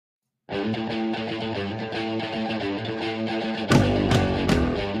Hello,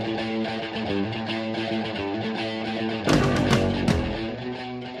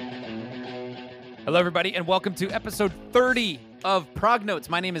 everybody, and welcome to episode 30 of Prognotes.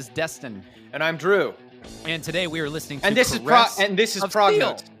 My name is Destin, and I'm Drew. And today we are listening to this is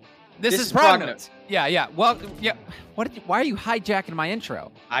Prognotes. This is Prognotes. Yeah. Well, yeah. Why are you hijacking my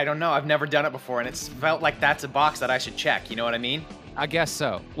intro? I don't know. I've never done it before, and it's felt like that's a box that I should check. You know what I mean? I guess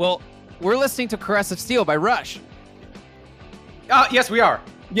so. Well, we're listening to Caress of Steel by Rush. Yes, we are.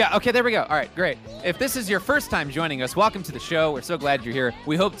 Yeah, okay, there we go. All right, great. If this is your first time joining us, welcome to the show. We're so glad you're here.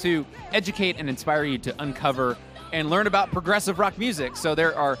 We hope to educate and inspire you to uncover and learn about progressive rock music. So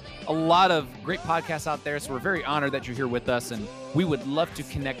there are a lot of great podcasts out there, so we're very honored that you're here with us, and we would love to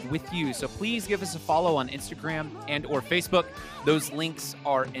connect with you. So please give us a follow on Instagram and or Facebook. Those links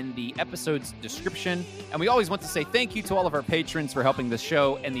are in the episode's description. And we always want to say thank you to all of our patrons for helping this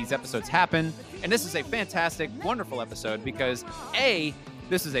show and these episodes happen. And this is a fantastic, wonderful episode because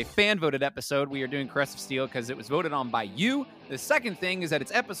this is a fan-voted episode. We are doing Caress of Steel because it was voted on by you. The second thing is that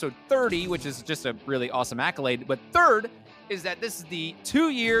it's episode 30, which is just a really awesome accolade. But third is that this is the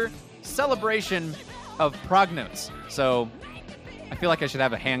 2-year celebration of Prognotes. So I feel like I should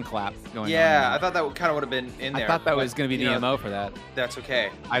have a hand clap going on. Yeah, I thought that kind of would have been in there. I thought that was going to be the MO for that. That's okay.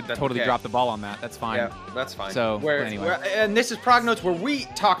 I totally dropped the ball on that. That's fine. Yeah, that's fine. So anyway. And this is Prognotes, where we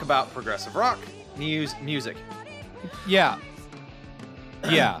talk about progressive rock music. Yeah.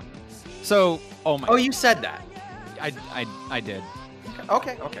 Yeah. So, Oh, you said that. I did.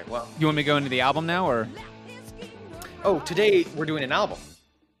 Okay. Well, you want me to go into the album now, or? Oh, today we're doing an album.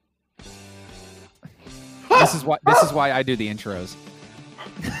 This is why I do the intros.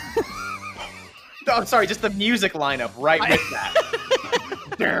 Oh, sorry, just the music lineup right with that.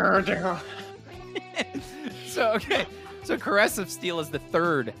 So Caress of Steel is the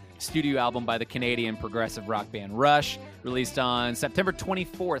third studio album by the Canadian progressive rock band Rush, released on September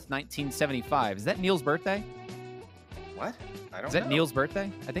 24th, 1975. Is that Neil's birthday? What? I don't know. Is that Neil's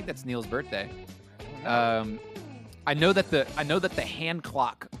birthday? I think that's Neil's birthday. I know that the hand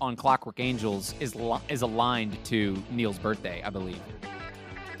clock on Clockwork Angels is aligned to Neil's birthday, I believe.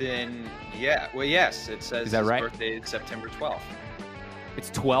 Then yeah, well, yes, it says is that his right? birthday is September 12th.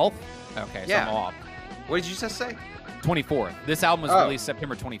 It's 12th? Okay, yeah. So I'm off. What did you just say? 24th. This album was released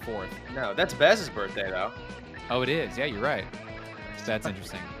September 24th. No, that's Bez's birthday, though. Oh, it is. Yeah, you're right. That's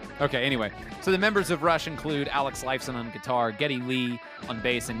interesting. Okay, anyway. So the members of Rush include Alex Lifeson on guitar, Geddy Lee on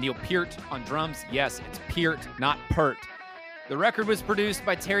bass, and Neil Peart on drums. Yes, it's Peart, not Pert. The record was produced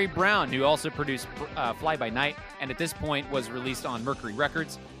by Terry Brown, who also produced Fly By Night, and at this point was released on Mercury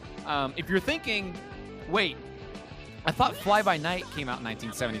Records. If you're thinking, wait, I thought Fly By Night came out in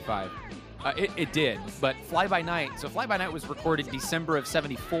 1975. It did, but Fly By Night. So Fly By Night was recorded December of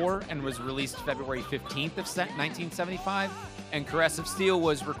 74 and was released February 15th of 1975. And Caress of Steel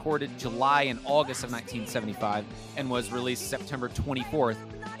was recorded July and August of 1975 and was released September 24th,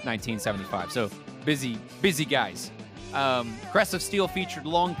 1975. So busy guys. Caress of Steel featured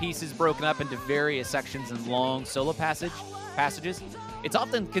long pieces broken up into various sections and long solo passages. It's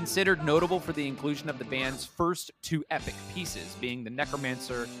often considered notable for the inclusion of the band's first two epic pieces, being The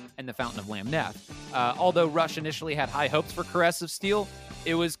Necromancer and The Fountain of Lamneth. Although Rush initially had high hopes for Caress of Steel,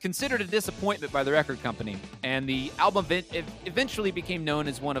 it was considered a disappointment by the record company, and the album eventually became known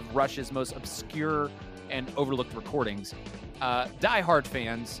as one of Rush's most obscure and overlooked recordings. Die-hard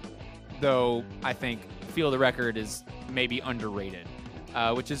fans, though, I think, feel the record is maybe underrated.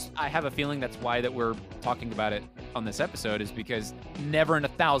 Which is, I have a feeling that's why that we're talking about it on this episode, is because never in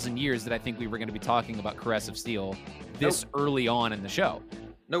 1,000 years did I think we were going to be talking about Caress of Steel this early on in the show.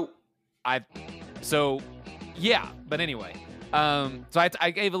 Nope. But anyway, so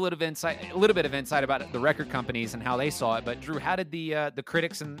I gave a little bit of insight about the record companies and how they saw it. But Drew, how did the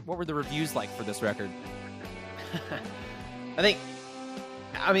critics and what were the reviews like for this record?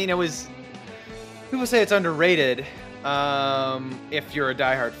 It was, people say it's underrated. If you're a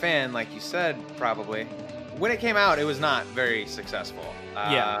diehard fan, like you said, probably. When it came out, it was not very successful.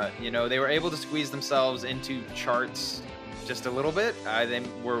 They were able to squeeze themselves into charts just a little bit. They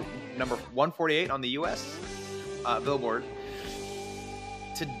were number 148 on the U.S. Billboard.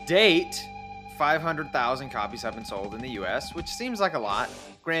 To date, 500,000 copies have been sold in the U.S., which seems like a lot.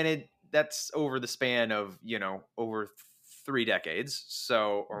 Granted, that's over the span of, over 3 decades,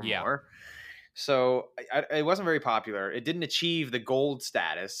 more. So it wasn't very popular. It didn't achieve the gold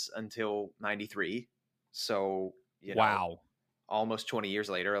status until 93. So, wow, almost 20 years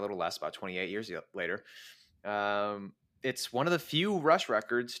later, a little less, about 28 years later. It's one of the few Rush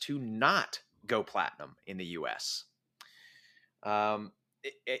records to not go platinum in the U.S.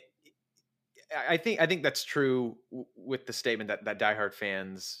 I think that's true with the statement that diehard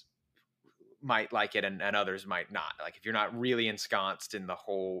fans might like it and others might not. Like if you're not really ensconced in the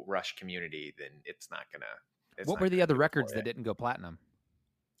whole Rush community, then it's not gonna. What were the other do it records for that you. didn't go platinum?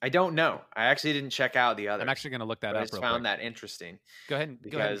 I don't know. I actually didn't check out the others. I'm actually going to look that but I up just real found quick. that interesting Go ahead and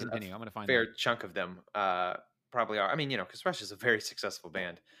because continue. I'm going to find fair that. chunk of them probably are. I mean, because Rush is a very successful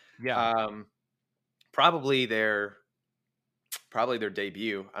band. Yeah. Probably their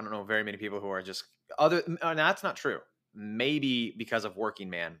debut. I don't know very many people who are just no, that's not true. Maybe because of Working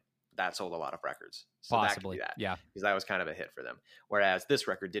Man, that sold a lot of records. So Possibly. that could be Yeah. because that was kind of a hit for them. Whereas this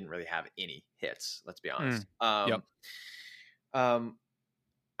record didn't really have any hits. Let's be honest. Yep.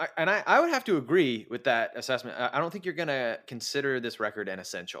 I would have to agree with that assessment. I don't think you're gonna consider this record an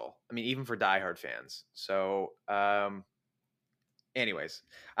essential. I mean, even for diehard fans. So, anyways,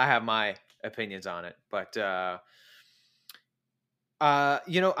 I have my opinions on it, but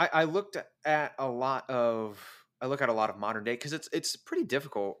I looked at a lot of modern day because it's pretty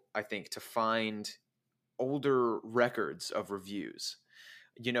difficult, I think, to find older records of reviews.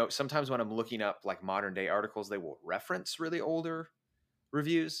 Sometimes when I'm looking up like modern day articles, they will reference really older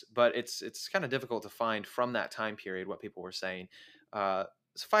reviews, but it's kind of difficult to find from that time period what people were saying.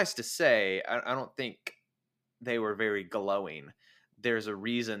 Suffice to say, I don't think they were very glowing. There's a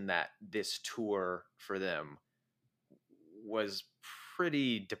reason that this tour for them was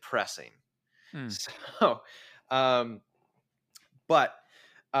pretty depressing. So, but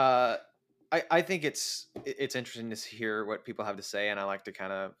I think it's interesting to hear what people have to say, and I like to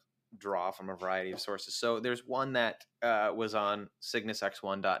kind of draw from a variety of sources. So there's one that was on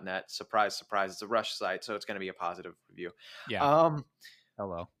cygnusx1.net. Surprise, surprise, it's a Rush site, so it's going to be a positive review. Yeah.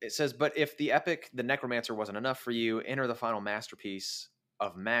 Hello. It says, but if the epic The Necromancer wasn't enough for you, enter the final masterpiece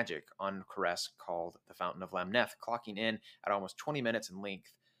of magic on Caress called The Fountain of Lamneth, clocking in at almost 20 minutes in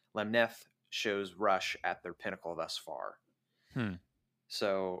length. Lamneth shows Rush at their pinnacle thus far.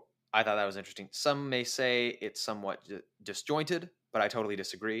 So I thought that was interesting. Some may say it's somewhat disjointed, but I totally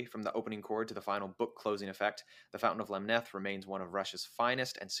disagree. From the opening chord to the final book closing effect, The Fountain of Lamneth remains one of Rush's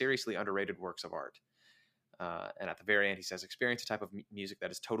finest and seriously underrated works of art. And at the very end, he says, experience a type of music that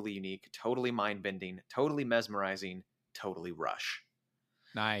is totally unique, totally mind-bending, totally mesmerizing, totally Rush.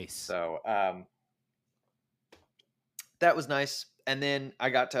 Nice. So that was nice. And then I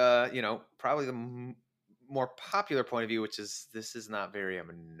got to, probably the more popular point of view, which is this is not very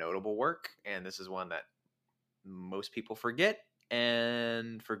notable work. And this is one that most people forget,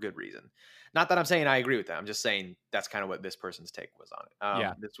 and for good reason. Not that I'm saying I agree with that. I'm just saying that's kind of what this person's take was on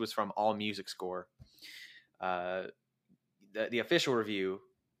it. This was from All Music Score. The official review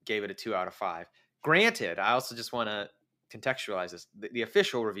gave it a 2 out of 5. Granted, I also just want to contextualize this. The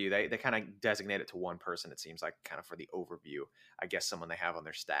official review, they kind of designate it to one person, it seems like, kind of for the overview. I guess someone they have on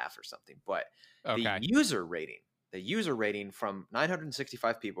their staff or something. But the user rating from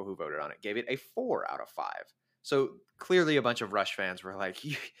 965 people who voted on it gave it a 4 out of 5. So clearly a bunch of Rush fans were like,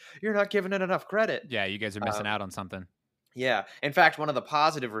 you're not giving it enough credit. Yeah, you guys are missing out on something. Yeah. In fact, one of the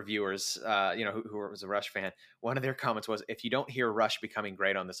positive reviewers, who was a Rush fan, one of their comments was, if you don't hear Rush becoming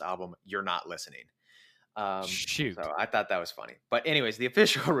great on this album, you're not listening. Shoot. So I thought that was funny. But anyways, the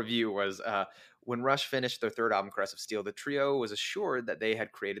official review was, when Rush finished their third album, Caress of Steel, the trio was assured that they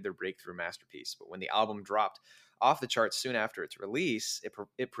had created their breakthrough masterpiece. But when the album dropped off the charts soon after its release,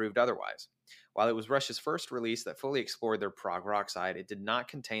 it proved otherwise. While it was Rush's first release that fully explored their prog rock side, it did not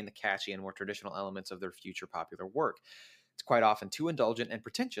contain the catchy and more traditional elements of their future popular work. It's quite often too indulgent and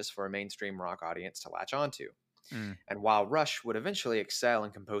pretentious for a mainstream rock audience to latch onto. And while Rush would eventually excel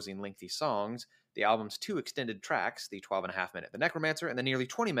in composing lengthy songs, the album's 2 extended tracks, the 12.5-minute The Necromancer and the nearly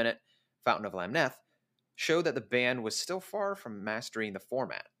 20-minute Fountain of Lamneth, show that the band was still far from mastering the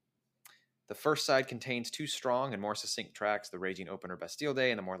format. The first side contains 2 strong and more succinct tracks, the raging opener Bastille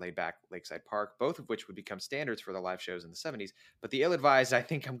Day and the more laid-back Lakeside Park, both of which would become standards for the live shows in the 70s. But the ill-advised I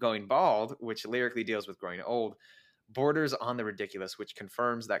Think I'm Going Bald, which lyrically deals with growing old, borders on the ridiculous, which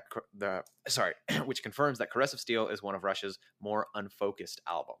confirms that Caress of Steel is one of Rush's more unfocused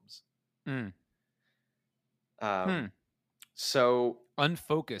albums. So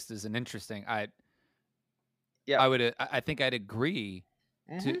unfocused is an interesting. I think I'd agree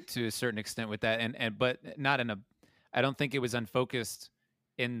to a certain extent with that, and but not in a. I don't think it was unfocused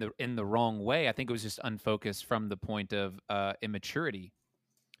in the wrong way. I think it was just unfocused from the point of immaturity.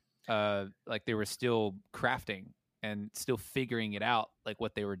 Like they were still crafting and still figuring it out, like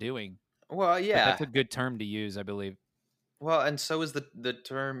what they were doing. Well, yeah, but that's a good term to use, I believe. Well, and so is the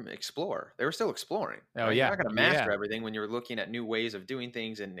term explore. They were still exploring. Oh, right? yeah. You're not going to master everything when you're looking at new ways of doing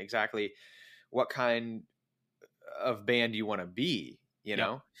things and exactly what kind of band you want to be, you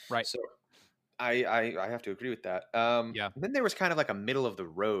know? Right. So I have to agree with that. Yeah. Then there was kind of like a middle of the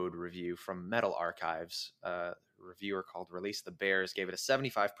road review from Metal Archives. Reviewer called Release the Bears gave it a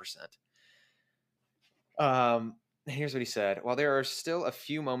 75%. Here's what he said. While there are still a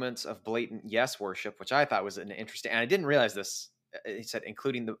few moments of blatant yes worship, which I thought was an interesting, and I didn't realize this. He said,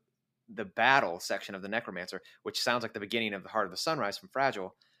 including the battle section of the Necromancer, which sounds like the beginning of the Heart of the Sunrise from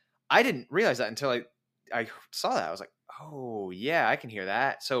Fragile. I didn't realize that until I saw that. I was like, oh yeah, I can hear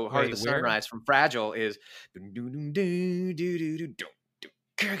that. So Heart of the Sunrise from Fragile is, and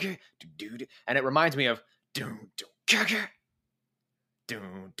it reminds me of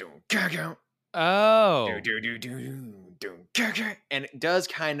Oh. And it does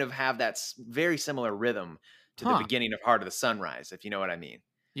kind of have that very similar rhythm to the beginning of Heart of the Sunrise, if you know what I mean.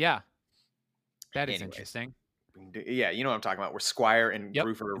 Yeah. That is interesting. Yeah, you know what I'm talking about, where Squire and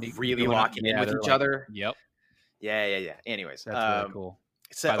Roofer are really locking in with each other. Yep. Yeah. Anyways, that's really cool.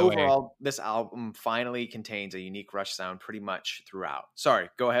 So overall, this album finally contains a unique Rush sound pretty much throughout. Sorry,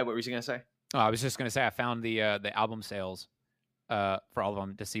 go ahead. What were you going to say? Oh, I was just going to say I found the album sales for all of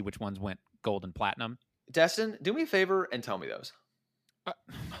them to see which ones went gold and platinum. Destin, do me a favor and tell me those.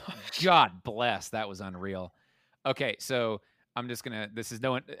 God bless, that was unreal. Okay, so I'm just gonna. This is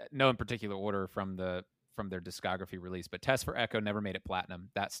no in particular order from their discography release, but Test for Echo never made it platinum.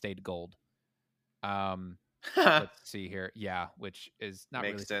 That stayed gold. Let's see here. Yeah, which is not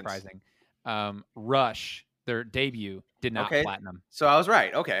really surprising. Rush, their debut, did not platinum. So I was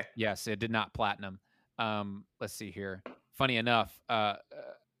right. Okay. Yes, it did not platinum. Let's see here. Funny enough, I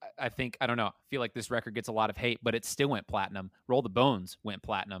think, I don't know, I feel like this record gets a lot of hate, but it still went platinum. Roll the Bones went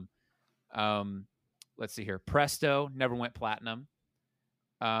platinum. Let's see here. Presto never went platinum.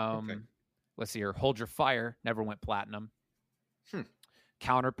 Let's see here. Hold Your Fire never went platinum.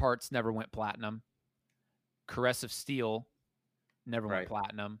 Counterparts never went platinum. Caress of Steel never went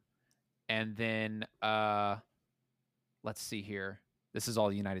platinum. And then let's see here. This is all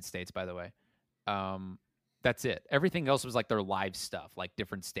the United States, by the way. That's it. Everything else was like their live stuff, like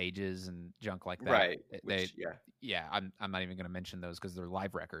different stages and junk like that. Right. I'm not even going to mention those because they're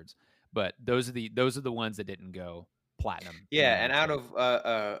live records. But those are the ones that didn't go platinum. Yeah, and out of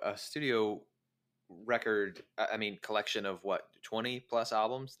a studio record, collection of what, 20 plus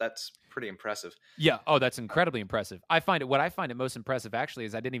albums, that's pretty impressive. Yeah. Oh, that's incredibly impressive. What I find it most impressive actually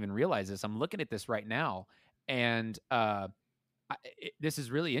is I didn't even realize this. I'm looking at this right now, and this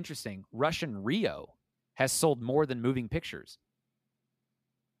is really interesting. Russian Rio has sold more than Moving Pictures.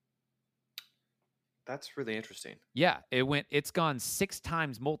 That's really interesting. Yeah, it's gone 7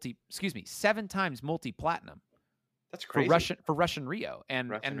 times multi-platinum. That's crazy. For Russian Rio.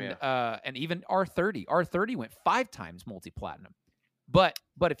 And even R30. R30 went 5 times multi-platinum. But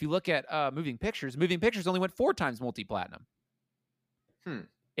if you look at Moving Pictures only went 4 times multi-platinum. In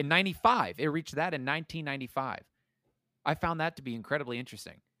 95, it reached that in 1995. I found that to be incredibly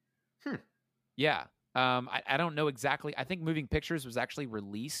interesting. Yeah. I don't know exactly. I think Moving Pictures was actually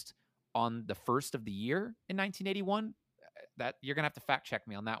released on the first of the year in 1981. That you're gonna have to fact check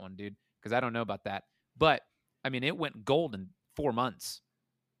me on that one, dude, because I don't know about that. But it went gold in 4 months.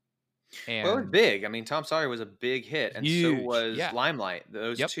 And it was big. Tom Sawyer was a big hit, and huge. So was Limelight.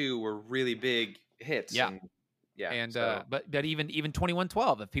 Those two were really big hits. Yeah. But even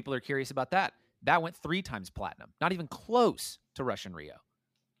 2112, if people are curious about that went 3 times platinum. Not even close to Russian Rio.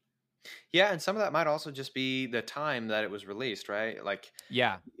 Yeah, and some of that might also just be the time that it was released, right? Like,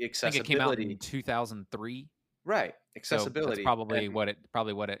 accessibility. I think it came out in 2003. Right, accessibility. So that's probably what it.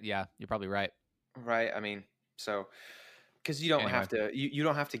 Yeah, you're probably right. Right. So because you don't have to, you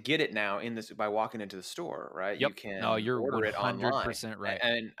don't have to get it now by walking into the store, right? Yep. You can you're order 100% it online. right.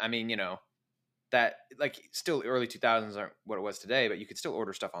 And that, like, still early 2000s aren't what it was today, but you could still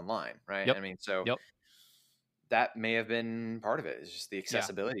order stuff online, right? Yep. That may have been part of it. It's just the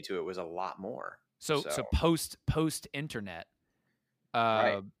accessibility to it was a lot more. So post internet,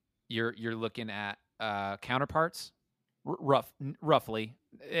 you're looking at Counterparts, roughly,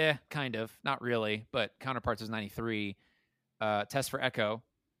 kind of, not really, but Counterparts is 93. Test for Echo,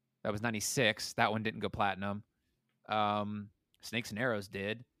 that was 96. That one didn't go platinum. Snakes and Arrows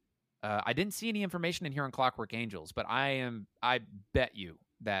did. I didn't see any information in here on Clockwork Angels, but I bet you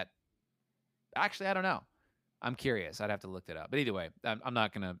that. Actually, I don't know. I'm curious. I'd have to look that up. But either way, I'm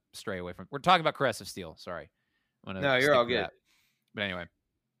not going to stray away from. We're talking about Caress of Steel. Sorry. No, you're all good. But anyway,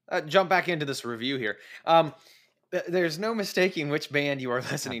 jump back into this review here. There's no mistaking which band you are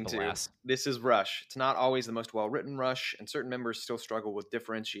listening the to. last. This is Rush. It's not always the most well-written Rush, and certain members still struggle with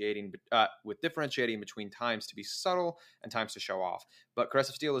differentiating between times to be subtle and times to show off. But Caress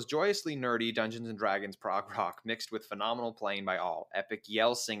of Steel is joyously nerdy Dungeons and Dragons prog rock mixed with phenomenal playing by all, epic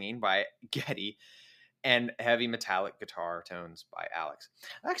yell singing by Geddy, and heavy metallic guitar tones by Alex.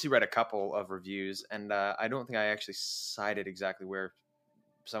 I actually read a couple of reviews, and I don't think I actually cited exactly where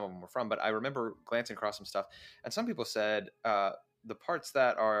some of them were from, but I remember glancing across some stuff, and some people said the parts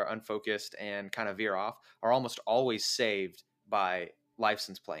that are unfocused and kind of veer off are almost always saved by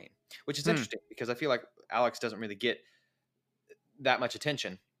Lifeson's playing, which is interesting because I feel like Alex doesn't really get that much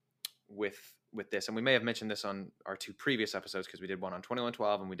attention with this, and we may have mentioned this on our 2 previous episodes because we did one on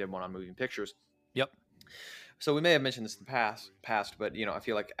 2112 and we did one on Moving Pictures. Yep. So we may have mentioned this in the past, but I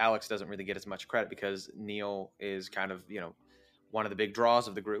feel like Alex doesn't really get as much credit because Neil is kind of one of the big draws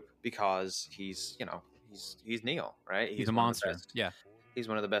of the group because he's Neil, right? He's a monster. Yeah. He's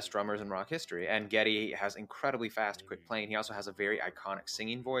one of the best drummers in rock history. And Geddy has incredibly fast, quick playing. He also has a very iconic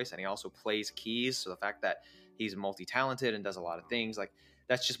singing voice, and he also plays keys. So the fact that he's multi-talented and does a lot of things, like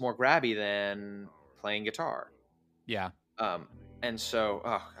that's just more grabby than playing guitar. Yeah. And so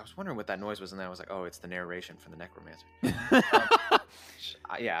I was wondering what that noise was, and then I was like, oh, it's the narration from the Necromancer.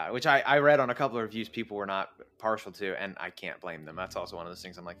 Yeah, which I read on a couple of reviews people were not partial to, and I can't blame them. That's also one of those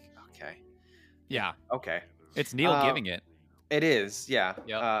things I'm like, okay. Yeah. Okay. It's Neil giving it. It is, yeah.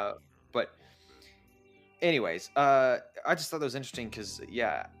 Yep. But anyways, I just thought that was interesting because,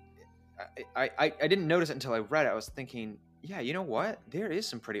 yeah, I didn't notice it until I read it. I was thinking, yeah, you know what? There is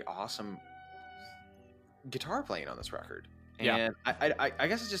some pretty awesome guitar playing on this record. And I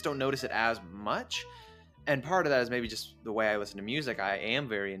guess I just don't notice it as much. And part of that is maybe just the way I listen to music. I am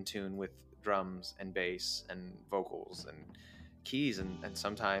very in tune with drums and bass and vocals and keys, and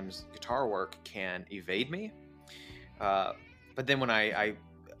sometimes guitar work can evade me. But then when I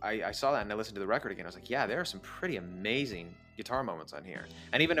saw that and I listened to the record again, I was like, yeah, there are some pretty amazing guitar moments on here.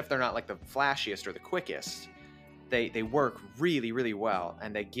 And even if they're not like the flashiest or the quickest, they work really, really well,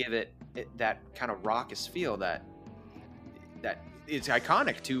 and they give it that kind of raucous feel that it's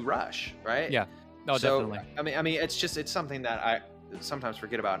iconic to Rush, right? Yeah. No, so, definitely. I mean, it's something that I sometimes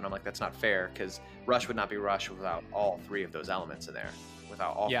forget about, and I'm like, that's not fair, because Rush would not be Rush without all 3 of those elements in there,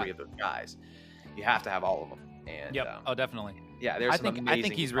 without all 3 of those guys. You have to have all of them. And definitely. Yeah, there's some amazing. I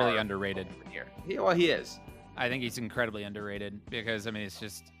think he's really underrated here. Well, he is. I think he's incredibly underrated because it's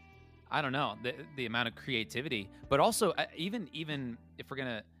just, I don't know, the amount of creativity, but also even if we're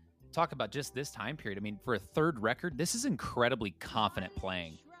gonna talk about just this time period, for a 3rd record, this is incredibly confident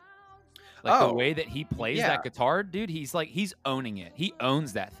playing. Like the way that he plays that guitar, dude, he's owning it. He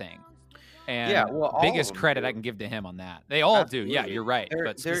owns that thing. And biggest credit I can give to him on that. They all do. Yeah, you're right.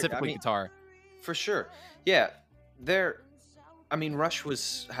 But specifically guitar. For sure. Yeah. Rush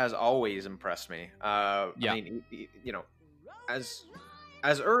has always impressed me. As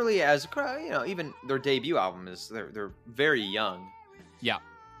early as, even their debut album is, they're very young. Yeah.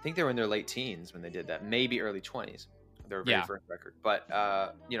 I think they were in their late teens when they did that, maybe early 20s. Their very first record, but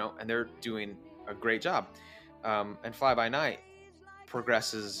and they're doing a great job. And Fly By Night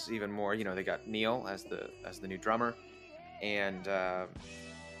progresses even more. They got Neil as the new drummer, and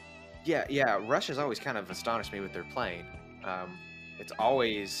Rush has always kind of astonished me with their playing. It's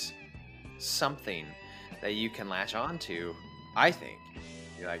always something that you can latch on to. I think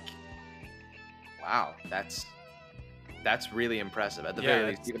you're like, wow, that's really impressive. At the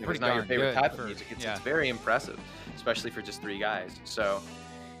very least, even if it's not your favorite type of music, it's very impressive, especially for just 3 guys. So,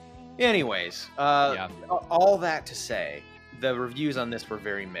 anyways, all that to say, the reviews on this were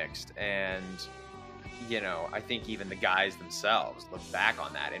very mixed, and I think even the guys themselves look back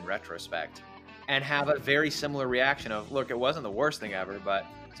on that in retrospect and have a very similar reaction of, look, it wasn't the worst thing ever, but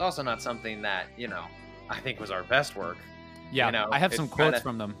it's also not something that I think was our best work. Yeah, I have some quotes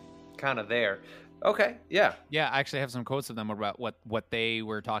from them. Kind of there. Okay, yeah. Yeah, I actually have some quotes of them about what they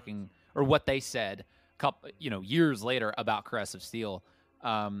were talking, or what they said years later about Caress of Steel.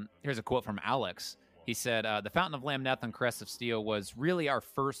 Here's a quote from Alex. He said, the Fountain of Lamneth on Caress of Steel was really our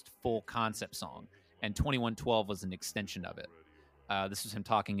first full concept song, and 2112 was an extension of it. This was him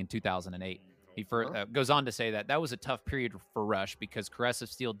talking in 2008. He goes on to say that was a tough period for Rush because Caress of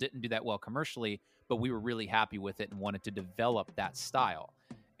Steel didn't do that well commercially, but we were really happy with it and wanted to develop that style.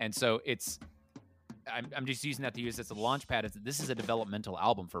 And so I'm just using that to use as a launch pad. This is a developmental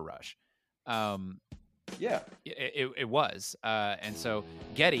album for Rush. It was. And so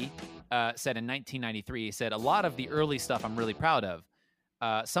Geddy said in 1993, he said, a lot of the early stuff I'm really proud of.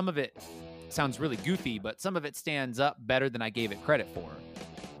 Some of it sounds really goofy, but some of it stands up better than I gave it credit for.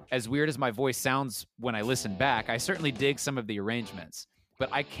 As weird as my voice sounds when I listen back, I certainly dig some of the arrangements. But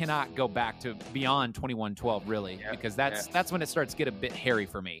I cannot go back to beyond 2112 really, because that's when it starts to get a bit hairy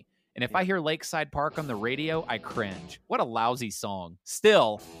for me. And if I hear Lakeside Park on the radio, I cringe. What a lousy song.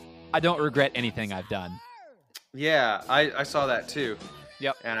 Still, I don't regret anything I've done. Yeah, I saw that too.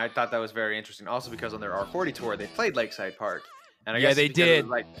 Yep. And I thought that was very interesting. Also because on their R40 tour, they played Lakeside Park. And I Yeah, guess they because did. it was,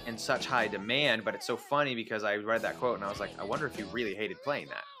 like, in such high demand, but it's so funny because I read that quote and I was like, I wonder if he really hated playing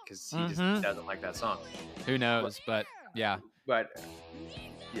that because he just doesn't like that song. Who knows? But yeah. But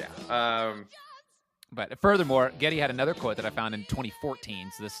yeah. But furthermore, Getty had another quote that I found in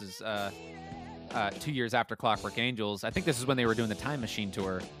 2014. So this is 2 years after Clockwork Angels. I think this is when they were doing the Time Machine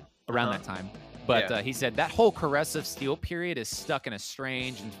tour around that time. But he said, that whole Caress of Steel period is stuck in a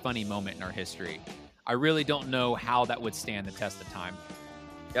strange and funny moment in our history. I really don't know how that would stand the test of time.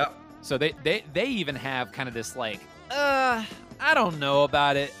 Yep. So they even have kind of this like, I don't know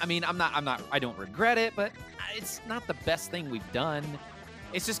about it. I mean, I don't regret it, but it's not the best thing we've done.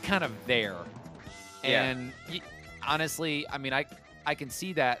 It's just kind of there. Yeah. And honestly, I mean, I can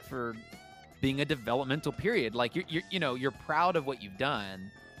see that for being a developmental period. Like you're proud of what you've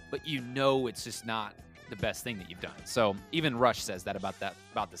done, but you know it's just not the best thing that you've done. So even Rush says that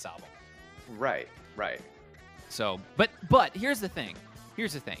about this album. Right. So, but here's the thing.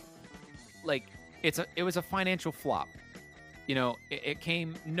 Like it was a financial flop. You know, it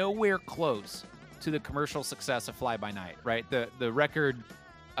came nowhere close to the commercial success of Fly By Night, right? The record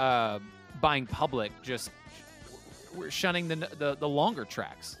buying public just were shunning the longer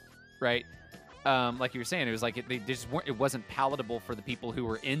tracks, right? Like you were saying, it was like it wasn't palatable for the people who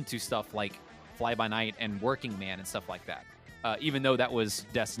were into stuff like Fly By Night and Working Man and stuff like that. Even though that was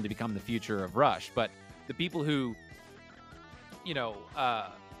destined to become the future of Rush, but the people who, well,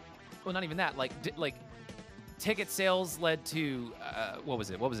 not even that, like ticket sales led to what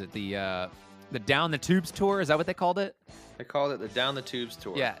was it? The Down the Tubes tour, is that what they called it? They called it the Down the Tubes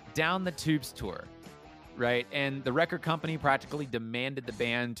tour. Yeah, Down the Tubes tour, right? And the record company practically demanded the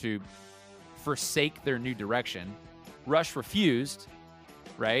band to forsake their new direction. Rush refused,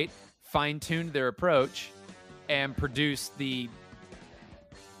 right? Fine-tuned their approach and produced the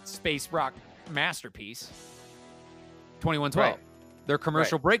space rock masterpiece, 2112, their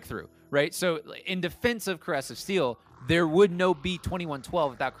commercial breakthrough, right? So in defense of Caress of Steel, there would no be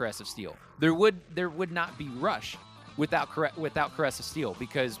 2112 without Caress of Steel. There would not be Rush without Caress of Steel,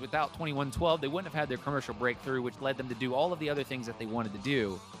 because without 2112, they wouldn't have had their commercial breakthrough, which led them to do all of the other things that they wanted to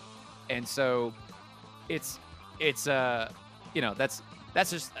do. And so it's that's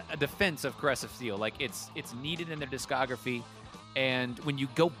just a defense of Caress of Steel. Like it's needed in their discography. And when you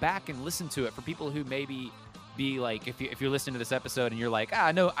go back and listen to it, for people who maybe be like, if you're listening to this episode and you're like,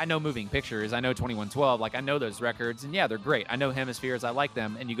 I know Moving Pictures, I know 2112, like I know those records, and yeah, they're great. I know Hemispheres, I like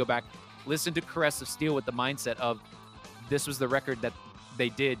them. And you go back, listen to Caress of Steel with the mindset of this was the record that they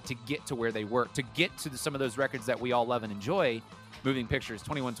did to get to where they were, to get to some of those records that we all love and enjoy, Moving Pictures,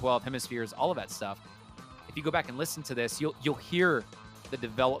 2112, Hemispheres, all of that stuff. If you go back and listen to this, you'll hear the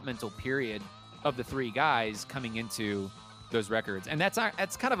developmental period of the three guys coming into those records, and that's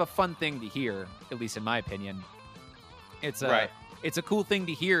kind of a fun thing to hear, at least in my opinion. It's a cool thing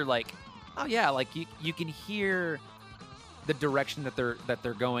to hear, like, oh yeah, like you can hear the direction that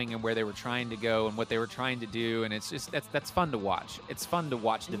they're going and where they were trying to go and what they were trying to do, and it's just that's fun to watch. It's fun to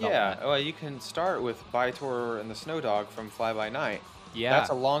watch development. Yeah, well, you can start with Vitor and the Snow Dog from Fly By Night. Yeah, that's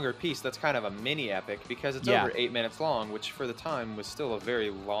a longer piece. That's kind of a mini epic because it's over 8 minutes long, which for the time was still a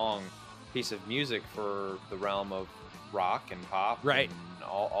very long piece of music for the realm of rock and pop, right? And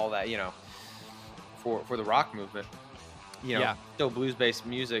all that, for the rock movement. Still blues-based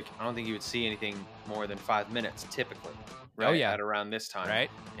music. I don't think you would see anything more than 5 minutes typically. Right? Oh yeah, at around this time, right?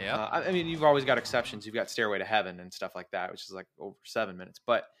 Yeah. I mean, you've always got exceptions. You've got Stairway to Heaven and stuff like that, which is like over 7 minutes.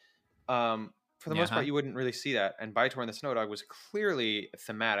 But for the most part, you wouldn't really see that. And Vitor and the Snow Dog was clearly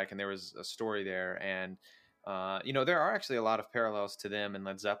thematic, and there was a story there. And there are actually a lot of parallels to them and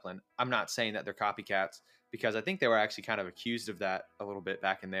Led Zeppelin. I'm not saying that they're copycats, because I think they were actually kind of accused of that a little bit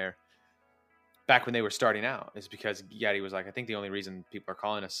back when they were starting out, is because Geddy was like, I think the only reason people are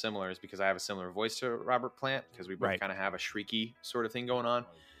calling us similar is because I have a similar voice to Robert Plant, because we both kind of have a shrieky sort of thing going on.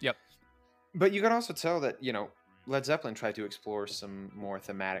 Yep. But you can also tell that, Led Zeppelin tried to explore some more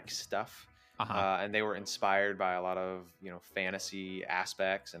thematic stuff. And they were inspired by a lot of, fantasy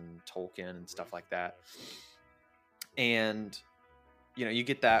aspects and Tolkien and stuff like that. And, you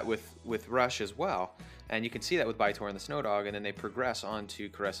get that with Rush as well. And you can see that with Vitor and the Snow Dog. And then they progress on to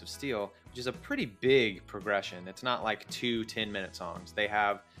Caress of Steel, which is a pretty big progression. It's not like 2 10-minute songs. They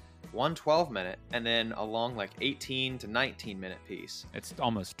have one 12-minute, and then a long like 18 to 19-minute piece. It's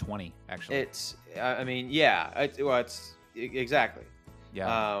almost 20, actually. It's, I mean, yeah, it's exactly.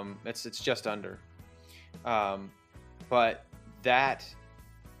 Yeah. It's just under. But that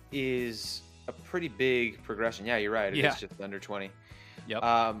is a pretty big progression. Yeah, you're right. It is just under 20. Yep.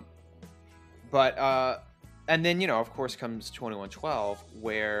 And then, of course, comes 2112,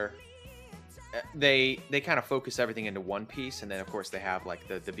 where they kind of focus everything into one piece, and then of course they have like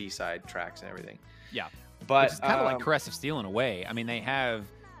the B-side tracks and everything. Yeah. But which is kind of like Caress of Steel in a way. I mean, they have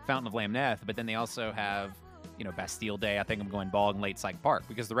Fountain of Lamneth, but then they also have, Bastille Day, I Think I'm Going Bald, and Late Psych Park,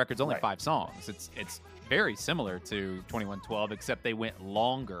 because the record's only 5 songs. It's very similar to 2112, except they went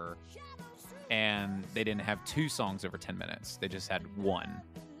longer, and they didn't have 2 songs over 10 minutes. They just had 1.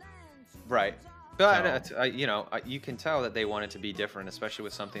 Right. But you can tell that they wanted to be different, especially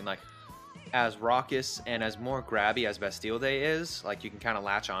with something like as raucous and as more grabby as Bastille Day is. Like, you can kind of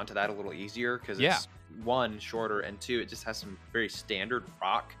latch on to that a little easier because it's 1, shorter, and 2, it just has some very standard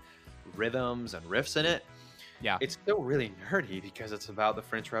rock rhythms and riffs in it. Yeah. It's still really nerdy because it's about the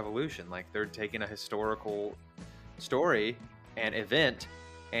French Revolution. Like, they're taking a historical story and event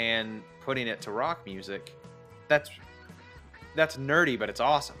and putting it to rock music. That's nerdy, but it's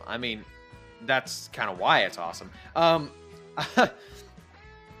awesome. I mean, that's kind of why it's awesome.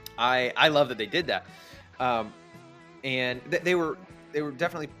 I love that they did that, and they were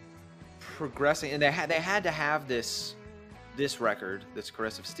definitely progressing, and they had to have this record, this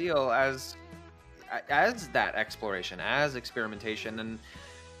Caress of Steel, as that exploration, as experimentation, and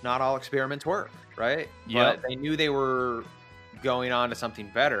not all experiments work, right? Yeah. But they knew they were going on to something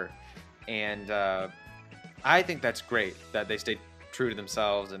better, and I think that's great that they stayed true to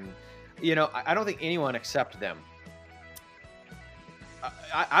themselves. And I don't think anyone except them.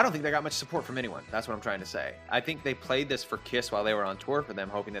 I don't think they got much support from anyone. That's what I'm trying to say. I think they played this for Kiss while they were on tour for them,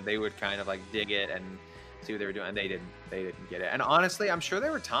 hoping that they would kind of like dig it and see what they were doing. And they didn't get it. And honestly, I'm sure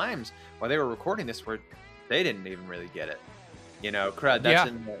there were times while they were recording this where they didn't even really get it. That's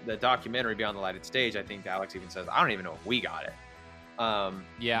in the documentary Beyond the Lighted Stage. I think Alex even says, I don't even know if we got it. And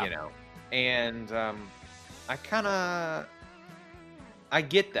I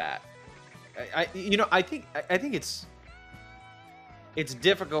get that. I think it's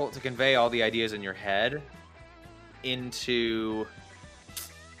difficult to convey all the ideas in your head into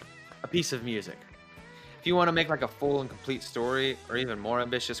a piece of music. If you want to make like a full and complete story, or even more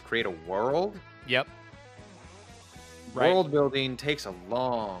ambitious, create a world. Yep. World building takes a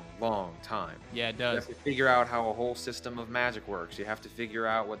long, long time. Yeah, it You does. have to figure out how a whole system of magic works. You have to figure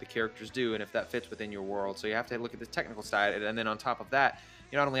out what the characters do and if that fits within your world. So you have to look at the technical side, and then on top of that,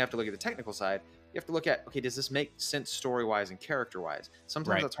 you not only have to look at the technical side, you have to look at, okay, does this make sense story-wise and character-wise?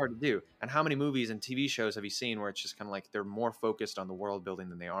 Sometimes that's hard to do. And how many movies and TV shows have you seen where it's just kind of like they're more focused on the world building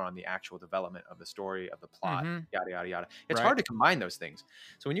than they are on the actual development of the story, of the plot, yada, yada, yada. It's hard to combine those things.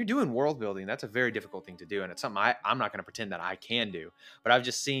 So when you're doing world building, that's a very difficult thing to do. And it's something I'm not going to pretend that I can do. But I've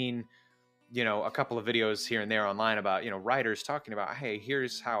just seen, a couple of videos here and there online about, writers talking about, hey,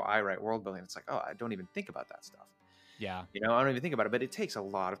 here's how I write world building. It's like, oh, I don't even think about that stuff. Yeah. I don't even think about it, but it takes a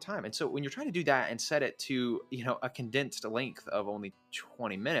lot of time. And so when you're trying to do that and set it to, a condensed length of only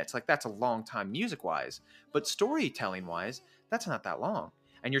 20 minutes, like that's a long time music wise, but storytelling wise, that's not that long.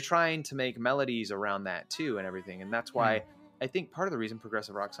 And you're trying to make melodies around that too and everything. And that's why I think part of the reason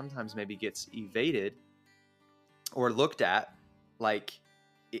progressive rock sometimes maybe gets evaded or looked at like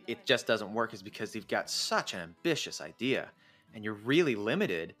it just doesn't work is because they've got such an ambitious idea and you're really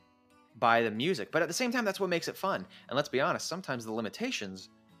limited by the music. But at the same time, that's what makes it fun. And let's be honest, sometimes the limitations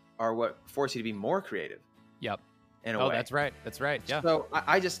are what force you to be more creative. Yep. In a way. That's right. That's right. Yeah. So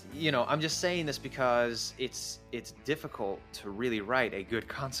I just, I'm just saying this because it's difficult to really write a good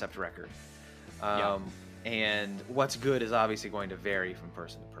concept record. And what's good is obviously going to vary from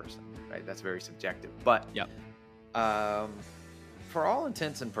person to person, right? That's very subjective. But for all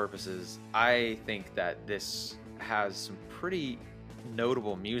intents and purposes, I think that this has some pretty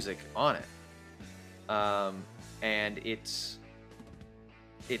notable music on it, and it's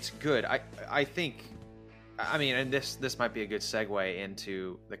good. I think, I mean, and this might be a good segue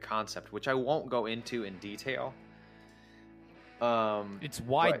into the concept, which I won't go into in detail. It's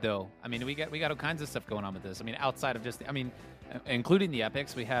wide though. I mean, we got all kinds of stuff going on with this. I mean, outside of just, including the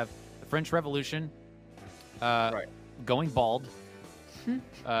epics, we have the French Revolution, going bald,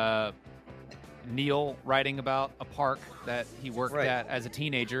 Neil writing about a park that he worked at as a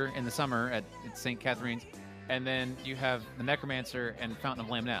teenager in the summer at St. Catherine's. And then you have The Necromancer and Fountain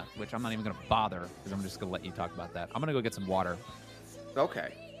of Lamneth, which I'm not even going to bother because I'm just going to let you talk about that. I'm going to go get some water.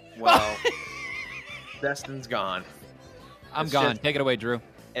 Okay. Well, Destin's gone. I'm gone. Take it away, Drew.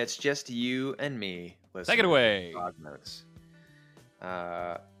 It's just you and me. Take it away. Dog notes.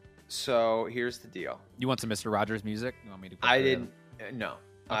 So here's the deal. You want some Mr. Rogers music? You want me to? Put I the- didn't. No.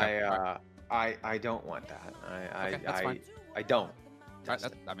 Okay, I don't want that. Okay, that's fine. I don't. All right,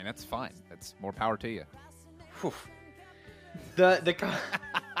 I mean, that's fine. That's more power to you. Whew. The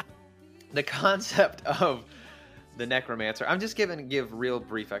the concept of the necromancer. I'm just give real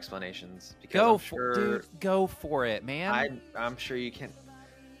brief explanations because Dude, go for it, man. I'm sure you can.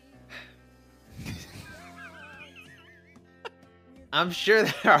 I'm sure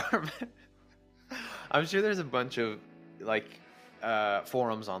there are. I'm sure there's a bunch of like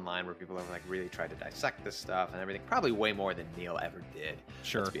forums online where people have like really tried to dissect this stuff and everything. Probably way more than Neil ever did.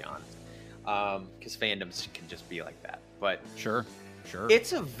 Sure. Let's be honest. Because fandoms can just be like that. But Sure.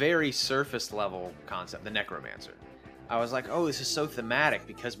 it's a very surface level concept, the necromancer. I was like, oh, this is so thematic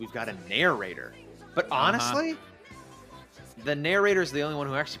because we've got a narrator. But honestly, the narrator is the only one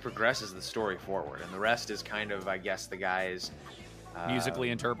who actually progresses the story forward, and the rest is kind of, I guess, the guy's Musically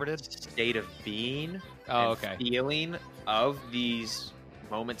interpreted. state of being Oh, and okay. feeling of these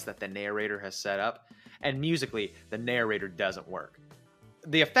moments that the narrator has set up. And musically, the narrator doesn't work.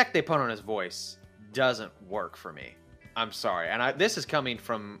 The effect they put on his voice doesn't work for me. I'm sorry. And this is coming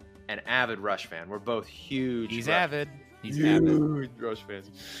from an avid Rush fan. We're both huge. He's Rush avid. He's avid. huge Rush fans.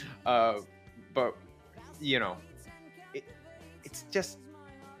 But you know, it's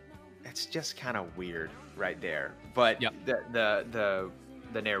just kind of weird right there. But Yep. the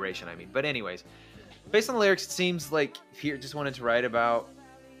narration, I mean. But anyways, based on the lyrics, it seems like Peter just wanted to write about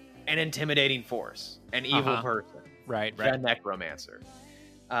an intimidating force, an evil person, Right. the necromancer.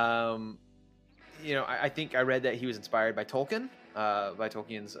 You know, I think I read that he was inspired by Tolkien, by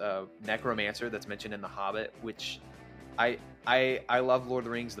Tolkien's necromancer that's mentioned in The Hobbit, which I love Lord of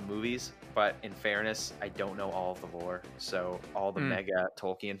the Rings, the movies, but in fairness, I don't know all of the lore. So all the mega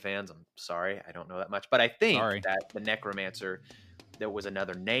Tolkien fans, I'm sorry, I don't know that much. But I think that the necromancer, there was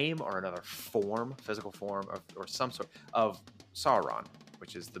another name or another form, physical form, or some sort of Sauron,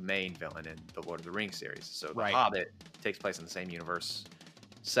 which is the main villain in the Lord of the Rings series. So The Hobbit takes place in the same universe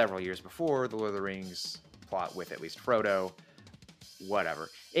several years before the Lord of the Rings plot with at least Frodo. Whatever.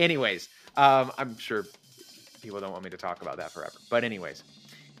 Anyways, I'm sure people don't want me to talk about that forever. But anyways,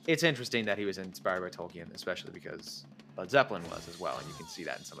 it's interesting that he was inspired by Tolkien, especially because Led Zeppelin was as well, and you can see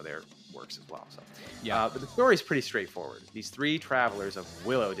that in some of their works as well. So, Yeah. but the story is pretty straightforward. These three travelers of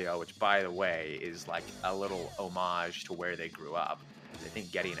Willowdale, which, by the way, is like a little homage to where they grew up. I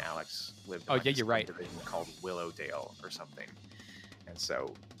think Getty and Alex lived in you're right. division called Willowdale or something. And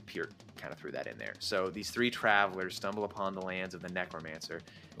so Peart kind of threw that in there. So these three travelers stumble upon the lands of the necromancer.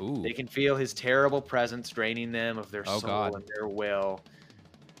 Ooh. They can feel his terrible presence draining them of their soul and their will.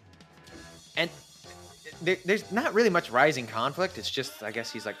 And there's not really much rising conflict. It's just, I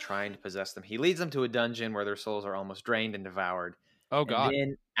guess he's like trying to possess them. He leads them to a dungeon where their souls are almost drained and devoured. Oh, God. And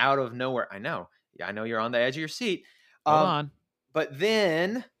then out of nowhere, I know you're on the edge of your seat. Hold on. But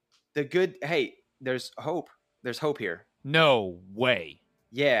then there's hope. There's hope here. No way.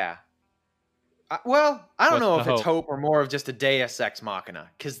 Yeah. Well, I don't know What's if the it's hope or more of just a Deus Ex Machina,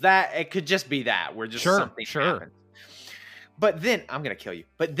 because it could just be that where just something happens. But then I'm gonna kill you.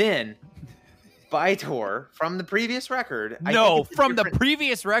 But then Vitor from the previous record. From the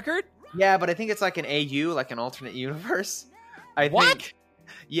previous record. Yeah, but I think it's like an AU, like an alternate universe. I think.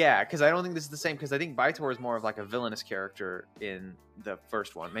 Yeah, because I don't think this is the same. Because I think Vitor is more of like a villainous character in the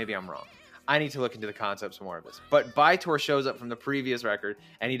first one. Maybe I'm wrong. I need to look into the concepts more of this. But Vitor shows up from the previous record,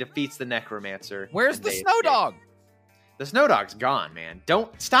 and he defeats the necromancer. Where's the Snow Dog? The Snow Dog's gone, man.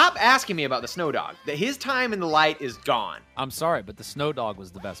 Don't stop asking me about the Snow Dog. His time in the light is gone. I'm sorry, but the Snow Dog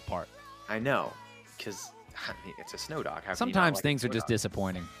was the best part. I know, because it's a Snow Dog. Sometimes things are just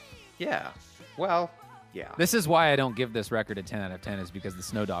disappointing. Yeah. Well, yeah. This is why I don't give this record a 10 out of 10, is because the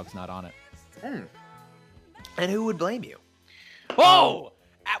Snow Dog's not on it. And who would blame you? Whoa!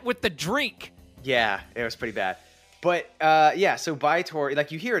 With the drink. Yeah, it was pretty bad. But, so Vitor,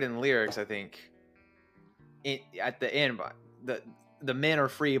 like you hear it in the lyrics, I think, at the end, the men are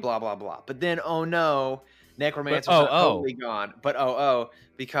free, blah, blah, blah. But then, oh no, Necromancer's not totally gone. But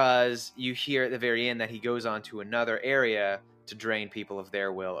because you hear at the very end that he goes on to another area to drain people of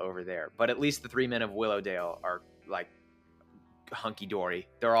their will over there. But at least the three men of Willowdale are, like, hunky-dory.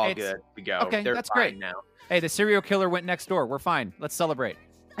 They're all good to go. Okay, They're that's fine great. now. Hey, the serial killer went next door. We're fine. Let's celebrate.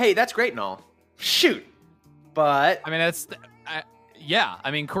 Hey, that's great and all. Shoot. But... I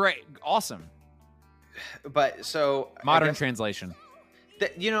mean, correct. Awesome. But, so... Modern translation.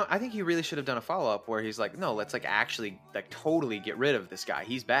 I think he really should have done a follow-up where he's like, no, let's, like, actually, like, totally get rid of this guy.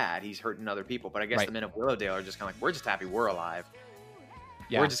 He's bad. He's hurting other people. But I guess the men of Willowdale are just kind of like, we're just happy we're alive.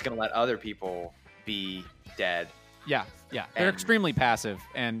 Yeah. We're just gonna let other people be dead. Yeah. They're And- extremely passive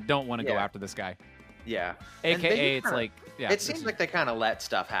and don't want to go Yeah. after this guy. Yeah. And they AKA, it's kinda- like, yeah. it seems like they kind of let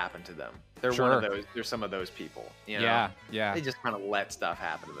stuff happen to them. They're one of Sure. those. They're some of those people. You know? Yeah. They just kind of let stuff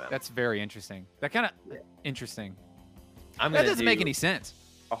happen to them. That's very interesting. That kind of Yeah. interesting. I'm That gonna doesn't make do any sense.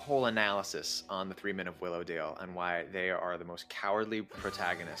 a whole analysis on the 3 Men of Willowdale and why they are the most cowardly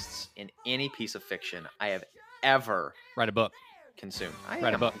protagonists in any piece of fiction I have ever Write a book. consumed.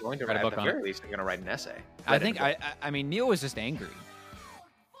 Write a book. Going to Write a at book the on very it. least, I'm going to write an essay. I Write think a book. I mean Neil was just angry.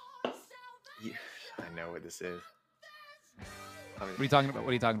 I know what this is. I mean, What are you talking about? What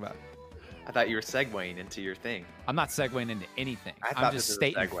are you talking about? I thought you were segueing into your thing. I'm not segueing into anything. I I'm thought just this was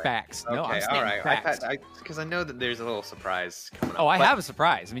a stating segue. facts. No, I'm Okay, stating all right. facts. Because I know that there's a little surprise coming up. Oh, I but have a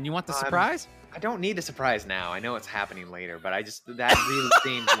surprise. I mean, you want the I'm- surprise? I don't need a surprise now. I know it's happening later, but that really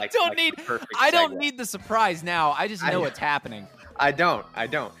seems like don't like need- the perfect. I don't segue. need the surprise now. I just I know know. it's happening. I don't.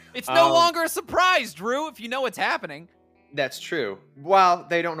 It's no Um, longer a surprise, Drew, if you know what's happening. That's true. Well,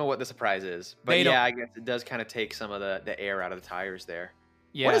 they don't know what the surprise is, but They don't- yeah, I guess it does kind of take some of the air out of the tires there.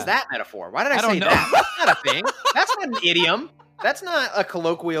 Yeah. What is that metaphor? Why did I, I don't say know. that? That's not a thing. That's not an idiom. That's not a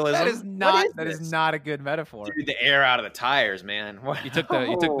colloquialism. That is What not that is this? not a good metaphor. Dude, the air out of the tires, man. You took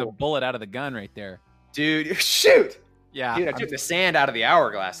the bullet out of the gun right there. Dude, shoot. Yeah. Dude, I took the sand out of the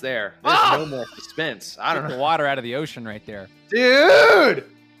hourglass there. There's Ah! no more suspense. I don't took the know. water out of the ocean right there.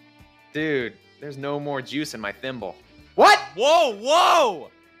 Dude, there's no more juice in my thimble. What? Whoa!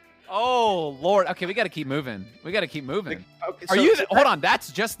 Oh Lord. Okay, we got to keep moving. Okay, Are so- you? so Hold on.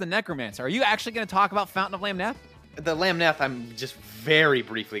 That's just the necromancer. Are you actually going to talk about Fountain of Lamb Neth? The Lamneth, I'm just very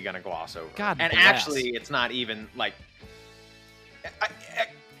briefly going to gloss over. God and bless. actually, it's not even like.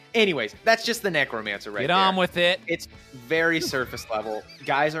 Anyways, that's just the necromancer right Get there. on with it. It's very surface level.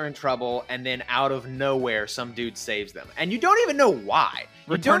 Guys are in trouble, and then out of nowhere, some dude saves them, and you don't even know why.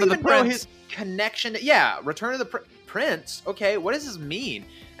 You Return don't of the even know Prince. his connection. Yeah, Return of the Prince. Okay, what does this mean?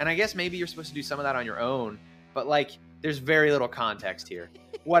 And I guess maybe you're supposed to do some of that on your own, but like, there's very little context here.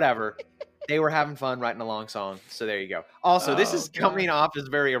 Whatever. They were having fun writing a long song, so there you go. Also, this Oh, is God. coming off as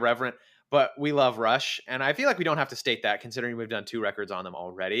very irreverent, but we love Rush, and I feel like we don't have to state that considering we've done 2 records on them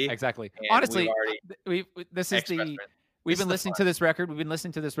already. Exactly. And Honestly, we've already this is expressed the. friends. We've This been is the listening fun. to this record. We've been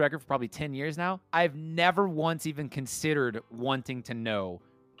listening to this record for probably 10 years now. I've never once even considered wanting to know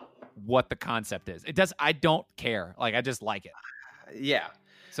what the concept is. It does. I don't care. Like, I just like it. Yeah.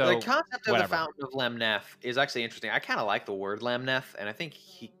 So The concept of whatever. the Fountain of Lamneth is actually interesting. I kind of like the word Lamneth, and I think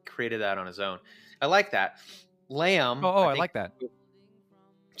he created that on his own. I like that. Lamb. I think- like that.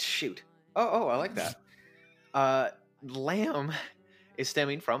 Shoot. Oh, I like that. Lamb is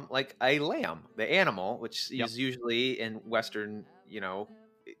stemming from like a lamb, the animal, which Yep. is usually in Western,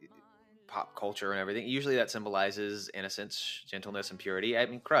 pop culture and everything. Usually that symbolizes innocence, gentleness, and purity. I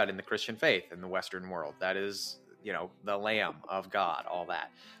mean, crud, in the Christian faith in the Western world, that is, the lamb of God, all that.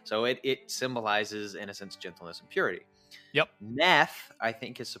 So it symbolizes innocence, gentleness, and purity. Yep. Neth, I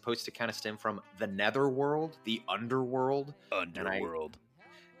think, is supposed to kind of stem from the netherworld, the underworld. Underworld.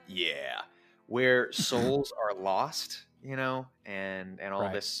 Yeah, where souls are lost, and all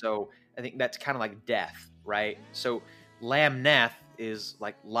Right. this. So I think that's kind of like death, right? So Lamneth is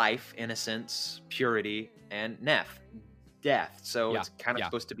like life, innocence, purity, and Neth, death. So Yeah, it's kind of yeah.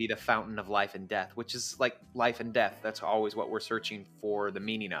 supposed to be the fountain of life and death, which is like life and death. That's always what we're searching for the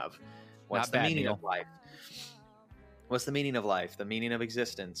meaning of. What's Not the bad, meaning Neil. of life? What's the meaning of life? The meaning of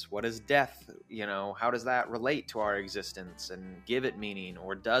existence? What is death? How does that relate to our existence and give it meaning,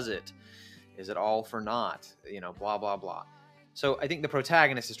 or does it? Is it all for naught? Blah, blah, blah. So I think the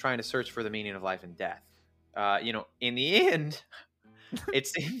protagonist is trying to search for the meaning of life and death. In the end, it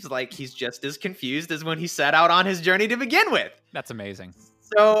seems like he's just as confused as when he set out on his journey to begin with. That's amazing.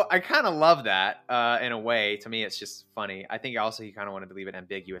 So I kind of love that in a way. To me, it's just funny. I think also he kind of wanted to leave it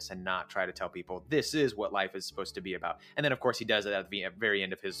ambiguous and not try to tell people this is what life is supposed to be about. And then, of course, he does it at the very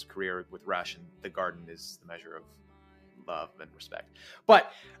end of his career with Rush, and the garden is the measure of love and respect.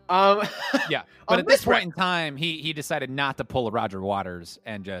 But Yeah. But at this point in time, he decided not to pull a Roger Waters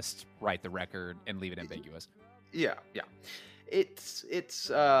and just write the record and leave it ambiguous. yeah, it's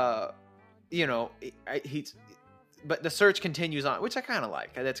but the search continues on, which I kind of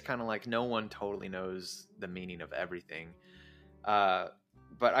like. That's kind of like no one totally knows the meaning of everything. But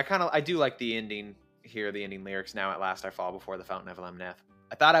I do like the ending here, the ending lyrics. Now at last I fall before the fountain of Lamneth.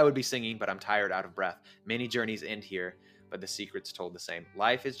 I thought I would be singing, but I'm tired, out of breath. Many journeys end here, but the secret's told the same.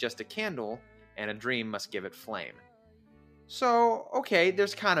 Life is just a candle, and a dream must give it flame. So, okay,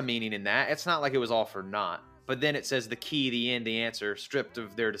 there's kind of meaning in that. It's not like it was all for naught. But then it says the key, the end, the answer, stripped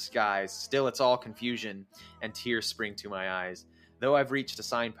of their disguise. Still, it's all confusion, and tears spring to my eyes. though I've reached a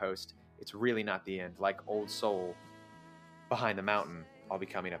signpost, it's really not the end. Like old soul behind the mountain, I'll be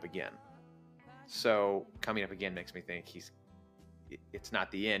coming up again. So coming up again makes me think it's not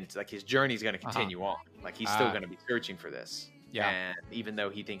the end. It's like his journey's going to continue on. Like he's still going to be searching for this. Yeah. And even though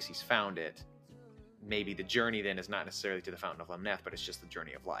he thinks he's found it, maybe the journey then is not necessarily to the Fountain of Lamneth, but it's just the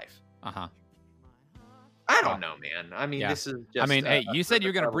journey of life. I don't know, man. I mean, this is just... I mean, hey, you said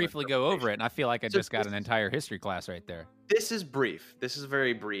you're going to briefly go over it, and I feel like I just got an entire history class right there. This is brief. This is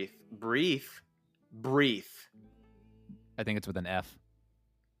very brief. Brief. I think it's with an F.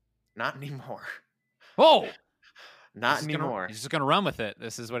 Not anymore. Oh! Not anymore. He's just going to run with it.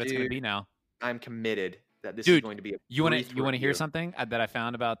 This is what it's going to be now. I'm committed that this is going to be a you want to hear something that I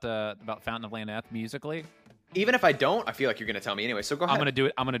found about Fountain of Lamneth musically? Even if I don't, I feel like you're going to tell me anyway. So go ahead. I'm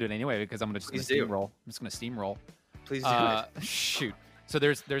going to do it anyway because I'm just going to steamroll. I'm just going to steamroll. Please do it. Shoot. So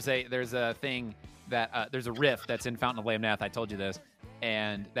there's a thing that there's a riff that's in Fountain of Lamneth. I told you this,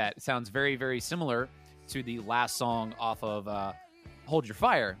 and that sounds very, very similar to the last song off of Hold Your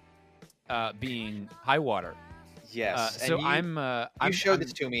Fire, being High Water. Yes. So you showed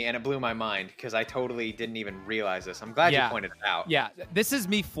this to me, and it blew my mind because I totally didn't even realize this. I'm glad you pointed it out. Yeah, this is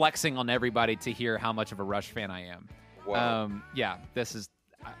me flexing on everybody to hear how much of a Rush fan I am. Whoa. This is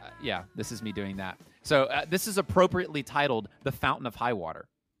me doing that. So this is appropriately titled "The Fountain of High Water."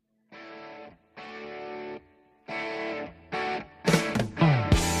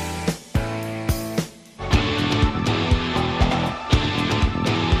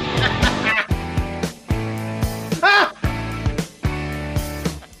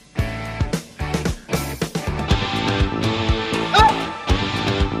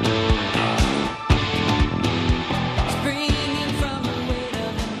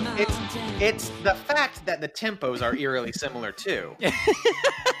 It's the fact that the tempos are eerily similar too.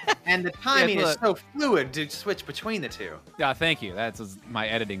 And the timing is so fluid to switch between the two. Yeah, thank you. That's my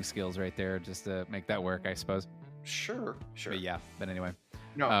editing skills right there, just to make that work, I suppose. Sure. But anyway.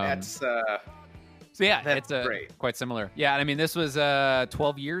 No, that's so yeah, that's it's great. Quite similar. Yeah, I mean, this was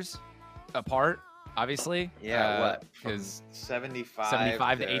 12 years apart, obviously. Yeah, what? Because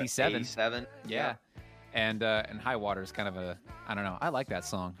 75 to 87. 87. Yeah. And High Water is kind of a, I don't know. I like that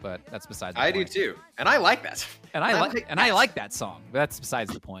song, but that's besides the point. I do too. And I like that. And I like that song, but that's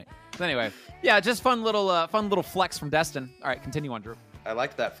besides the point. So anyway, yeah, just fun little flex from Destin. All right, continue on, Drew. I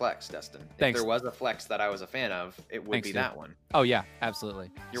liked that flex, Destin. Thanks. If there was a flex that I was a fan of, it would be that one. Oh yeah, absolutely.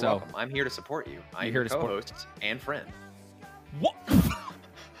 You're welcome. I'm here to support you. I'm your co-host and friend. What?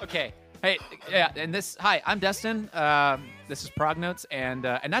 Okay. Hey, yeah, and hi, I'm Destin. This is Prognotes, and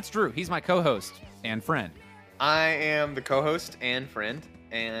that's Drew. He's my co-host and friend. I am the co-host and friend,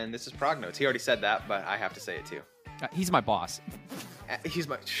 and this is Prognotes. He already said that, but I have to say it too. He's my boss. He's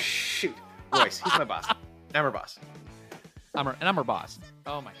my voice. He's my boss. I'm her boss. I'm her boss.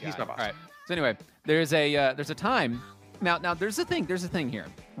 Oh my god. He's my boss. All right. So anyway, there's a time. Now there's a thing here.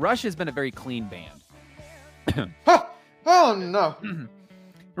 Rush has been a very clean band. Oh no.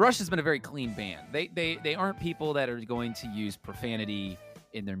 Rush has been a very clean band. They aren't people that are going to use profanity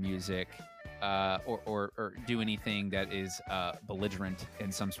in their music, or do anything that is belligerent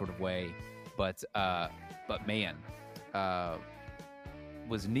in some sort of way. But man,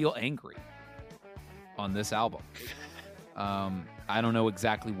 was Neil angry on this album? I don't know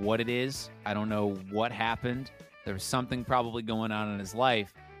exactly what it is. I don't know what happened. There was something probably going on in his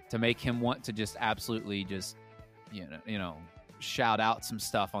life to make him want to just absolutely just you know shout out some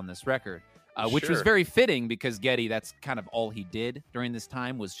stuff on this record, which was very fitting because Geddy, that's kind of all he did during this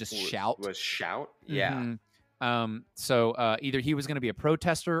time was just shout. Yeah. Mm-hmm. So either he was going to be a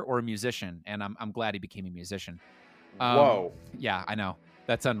protester or a musician, and I'm glad he became a musician. Whoa. Yeah, I know.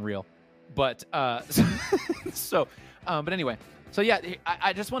 That's unreal. But but anyway, so yeah,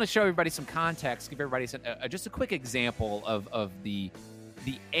 I just want to show everybody some context, give everybody just a quick example of the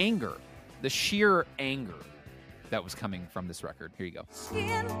anger, the sheer anger that was coming from this record. Here you go.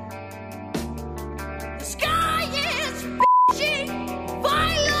 The sky is pitching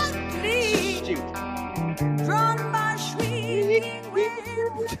violently, drawn by shrieking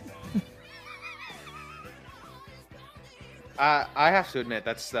wind. I have to admit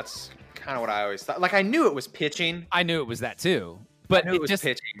that's kind of what I always thought. Like I knew it was pitching. I knew it was that too, but I knew it was just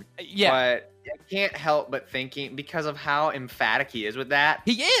pitching. Yeah, but I can't help but thinking because of how emphatic he is with that.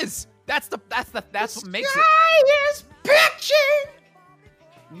 He is. That's what makes it. The sky is pitching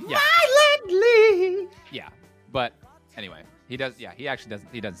violently. Yeah, but anyway, he does. Yeah, he actually doesn't.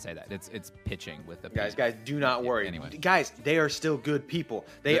 He doesn't say that. It's pitching with the guys. Do not worry. Anyway, guys, they are still good people.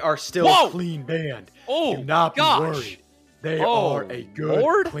 They are still a clean band. Oh, do not be worried. They are a good,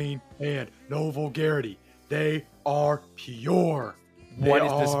 Lord? clean band. No vulgarity. They are pure. What They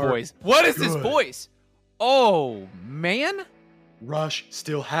is this are voice? What is this good. voice? Oh, man. Rush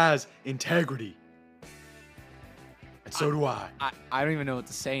still has integrity. And so do I. I don't even know what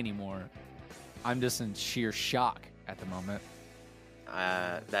to say anymore. I'm just in sheer shock at the moment.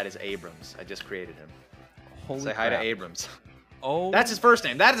 That is Abrams. I just created him. Holy Say hi to crap. Abrams. Oh, That's his first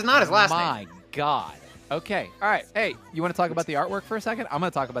name. That is not his last name. my God. Okay. All right. Hey, you want to talk about the artwork for a second? I'm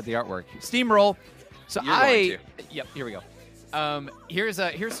going to talk about the artwork. Steamroll. So You're going Yep. Here we go. Here's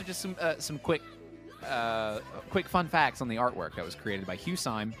just some quick fun facts on the artwork that was created by Hugh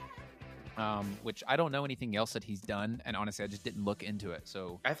Syme, which I don't know anything else that he's done, and honestly, I just didn't look into it.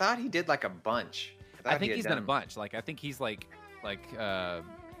 So I thought he did like a bunch. I think he's done a bunch. Like I think he's like a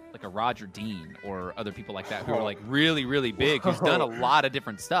Roger Dean or other people like that who are like really, really big, who's done a lot of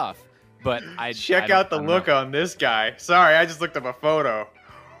different stuff. But Check out the look on this guy. Sorry, I just looked up a photo.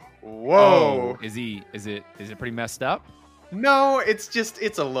 Whoa. Oh, is it pretty messed up? No, it's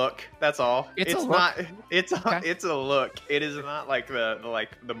a look. That's all. It's a look? not. It's Okay. it's a look. It is not like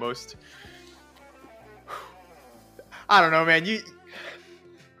the most. I don't know, man.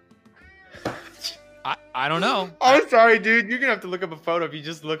 I don't know. I'm sorry, dude. You're gonna have to look up a photo if you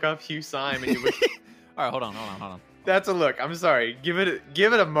just look up Hugh Syme and you look. All right, hold on. That's a look. I'm sorry. Give it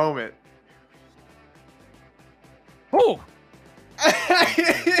a moment. Oh,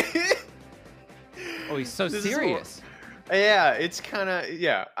 oh, he's so This is serious. Yeah, it's kind of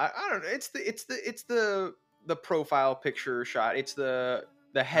I don't know. It's the profile picture shot. It's the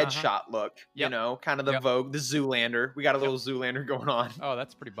headshot look. You Yep. know, kind of the Yep. Vogue, the Zoolander. We got a little Zoolander going on. Oh,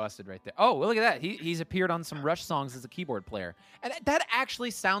 that's pretty busted right there. Oh, well, look at that. He's appeared on some Rush songs as a keyboard player, and that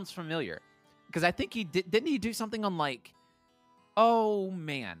actually sounds familiar because I think he didn't he do something on like, oh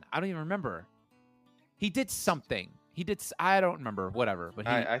man, I don't even remember. He did something. I don't remember. Whatever, but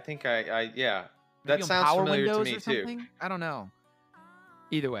I think I yeah. maybe That on sounds Power familiar to Windows me or too. something? I don't know.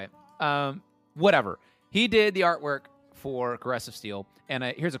 Either way, whatever. He did the artwork for Aggressive Steel, and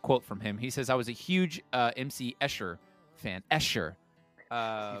here's a quote from him. He says, "I was a huge MC Escher fan." Escher.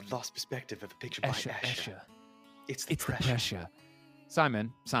 You've lost perspective of a picture by Escher. It's the pressure. pressure.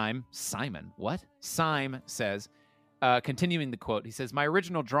 Simon. What? Syme says, continuing the quote, he says, "My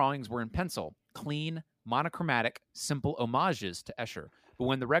original drawings were in pencil, clean, monochromatic, simple homages to Escher. But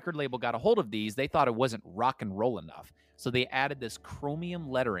when the record label got a hold of these, they thought it wasn't rock and roll enough. So they added this chromium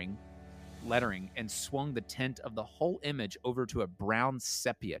lettering and swung the tint of the whole image over to a brown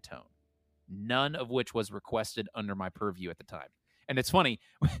sepia tone, none of which was requested under my purview at the time." And it's funny,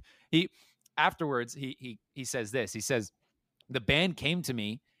 afterwards he says this. He says, "The band came to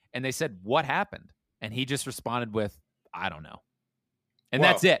me and they said, 'What happened?' And he just responded with, 'I don't know.'" And Whoa.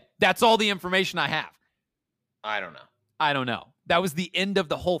 that's it. That's all the information I have. I don't know. I don't know. That was the end of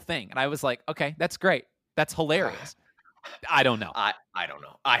the whole thing. And I was like, okay, that's great. That's hilarious. I don't know. I don't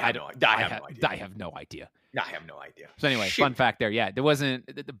know. I have no idea. I have no idea. I have no idea. So anyway, Shoot. fun fact there. Yeah, there wasn't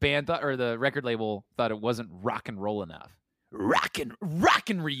the band thought, or the record label thought it wasn't rock and roll enough. Rockin'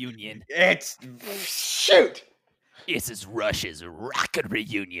 reunion. It's shoot. This is Rush's Rockin'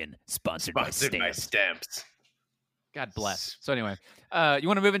 Reunion, sponsored by Stamps. God bless. So anyway, you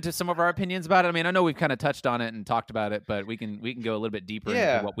want to move into some of our opinions about it? I mean, I know we've kind of touched on it and talked about it, but we can go a little bit deeper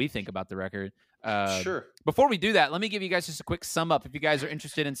Yeah. into what we think about the record. Sure. Before we do that, let me give you guys just a quick sum up. If you guys are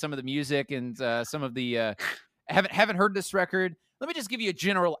interested in some of the music and some of the haven't heard this record, let me just give you a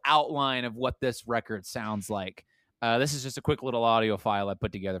general outline of what this record sounds like. This is just a quick little audio file I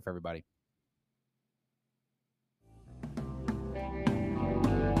put together for everybody.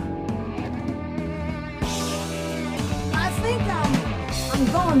 I think I'm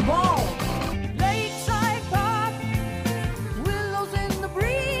going bald. Lakeside Park, willows in the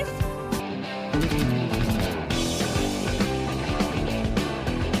breeze.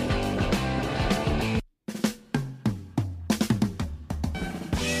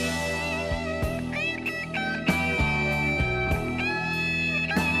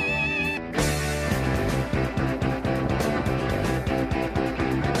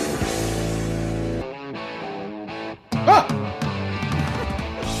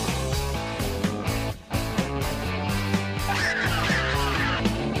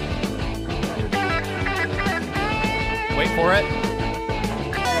 Wait for it.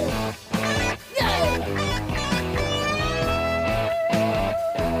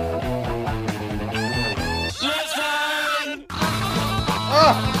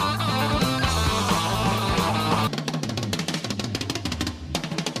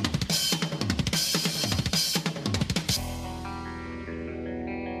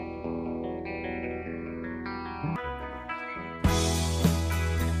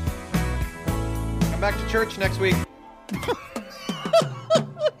 Come back to church next week.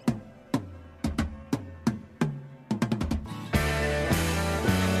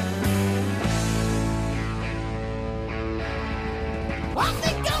 I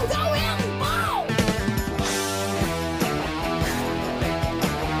think I'll go in ball.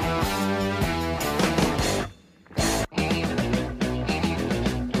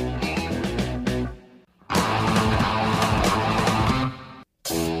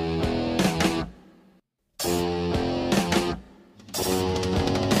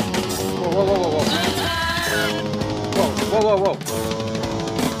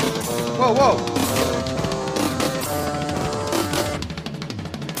 Whoa.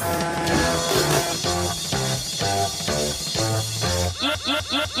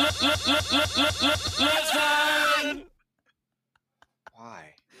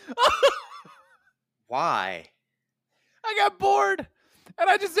 Why? Why? I got bored, and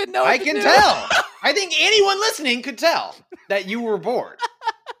I just didn't know. I what to can do. tell. I think anyone listening could tell that you were bored.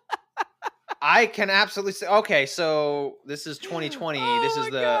 I can absolutely say, okay, so this is 2020. Oh this is my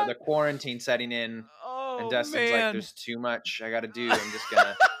the God. quarantine setting in. Oh, And Dustin's like, man. there's too much I got to do. I'm just going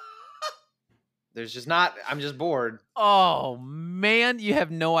to. There's just not. I'm just bored. Oh man, you have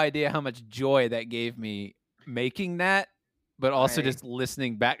no idea how much joy that gave me making that, but also Right. just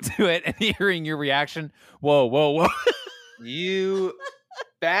listening back to it and hearing your reaction. Whoa. You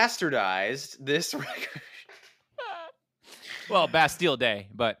bastardized this record. Well, Bastille Day,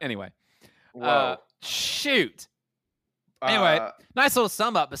 but anyway. Whoa. Shoot. Anyway, Uh, nice little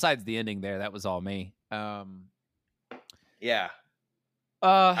sum up besides the ending there. That was all me. yeah.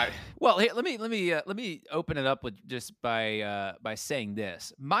 Well, hey, let me open it up with just by saying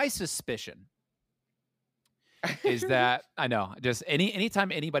this. My suspicion is that I know just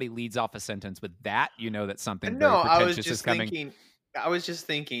anytime anybody leads off a sentence with that, you know that something No, very I was pretentious is just coming. thinking. I was just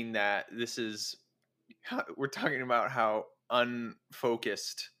thinking that this is. We're talking about how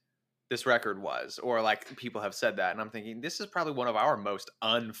unfocused this record was, or like people have said that, and I'm thinking this is probably one of our most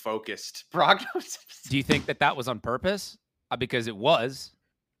unfocused prognosis. Do you think that was on purpose? Because it was.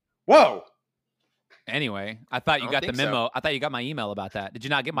 Whoa! Anyway, I thought you I don't got the think so. memo. I thought you got my email about that. Did you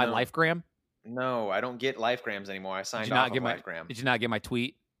not get my No. LifeGram? No, I don't get LifeGrams anymore. I signed Did you not off get of my LifeGram. Did you not get my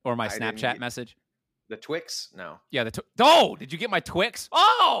tweet or my I didn't Snapchat get- message? The Twix? No. Yeah, oh, did you get my Twix?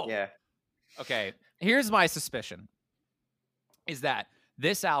 Oh, Yeah. Okay, here's my suspicion: is that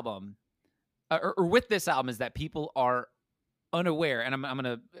this album, or with this album, is that people are unaware, and I'm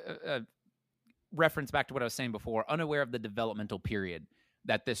going to reference back to what I was saying before, unaware of the developmental period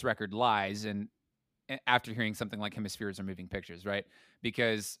that this record lies in after hearing something like Hemispheres or Moving Pictures, right?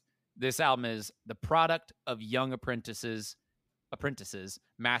 Because this album is the product of young apprentices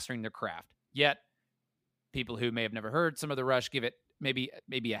mastering their craft. Yet, people who may have never heard some of the Rush give it maybe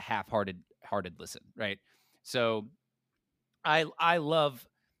a half-hearted listen, right? So I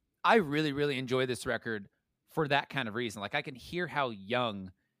really, really enjoy this record for that kind of reason. Like I can hear how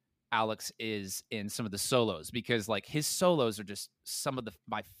young Alex is in some of the solos because like his solos are just some of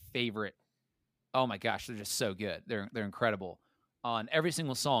my favorite. Oh my gosh, they're just so good. They're incredible. On every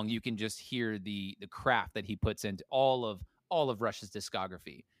single song, you can just hear the craft that he puts into all of Rush's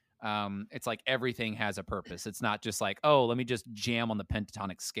discography. It's like everything has a purpose. It's not just like, oh, let me just jam on the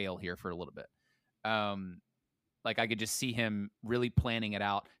pentatonic scale here for a little bit. Like I could just see him really planning it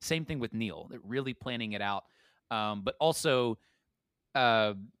out. Same thing with Neil, really planning it out. But also,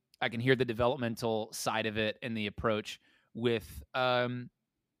 I can hear the developmental side of it and the approach with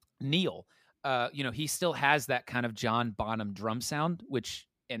Neil. He still has that kind of John Bonham drum sound, which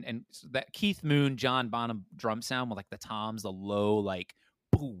and that Keith Moon, John Bonham drum sound with like the toms, the low like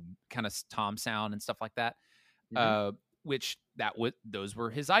boom kind of tom sound and stuff like that. Mhm. Those were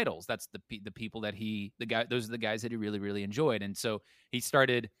his idols. That's the people that those are the guys that he really, really enjoyed. And so he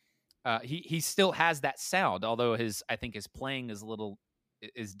started, he still has that sound, although I think his playing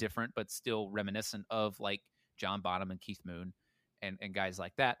is different, but still reminiscent of like John Bonham and Keith Moon and guys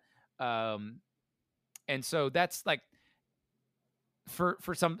like that. And so that's like,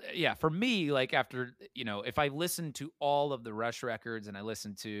 for me, like after, if I listen to all of the Rush records and I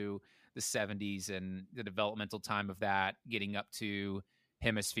listen to the 70s and the developmental time of that, getting up to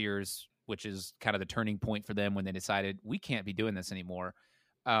Hemispheres, which is kind of the turning point for them when they decided we can't be doing this anymore.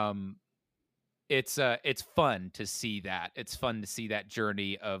 It's fun to see that. It's fun to see that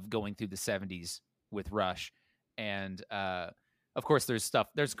journey of going through the 70s with Rush. And, of course,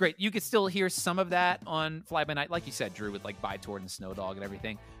 there's great. You could still hear some of that on Fly By Night, like you said, Drew, with like By Toward and Snow Dog and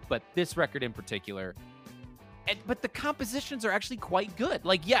everything. But this record in particular, but the compositions are actually quite good.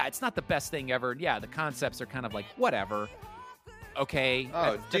 Like, yeah, it's not the best thing ever. Yeah, the concepts are kind of like whatever. Okay.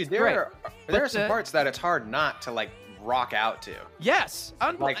 Oh, that's dude, great. There are some parts that it's hard not to like rock out to. Yes.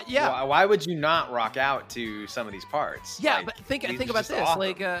 Like, yeah. why would you not rock out to some of these parts? Yeah, like, but think these are about just this. awesome.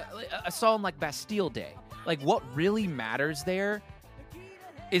 Like a song like Bastille Day. Like what really matters there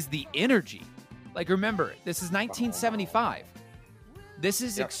is the energy. Like remember, this is 1975. This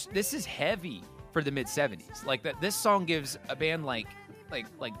is this is heavy for the mid 70s. Like that this song gives a band like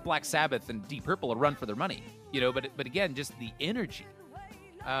Black Sabbath and Deep Purple a run for their money. You know, but again, just the energy.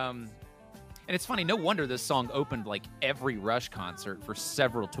 And it's funny, no wonder this song opened like every Rush concert for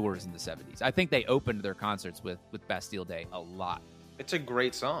several tours in the 70s. I think they opened their concerts with Bastille Day a lot. It's a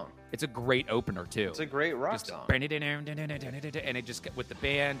great song. It's a great opener too. It's a great rock Just song. And it just with the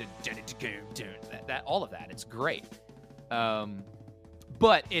band and that all of that. It's great.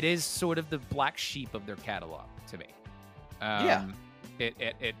 But it is sort of the black sheep of their catalog to me.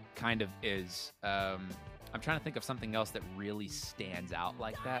 It kind of is. I'm trying to think of something else that really stands out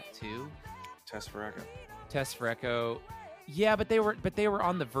like that too. Test for Echo. Test for Echo. Yeah, but they were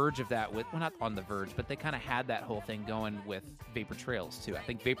on the verge of that with not on the verge, but they kind of had that whole thing going with Vapor Trails too. I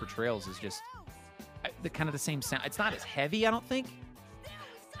think Vapor Trails is just the kind of the same sound. It's not as heavy, I don't think.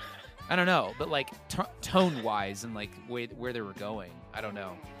 I don't know, but like tone wise and like where they were going, I don't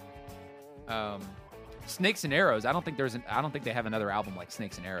know. Snakes and Arrows. I don't think they have another album like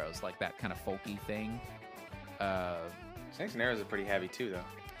Snakes and Arrows, like that kind of folky thing. Snakes and Arrows are pretty heavy too, though.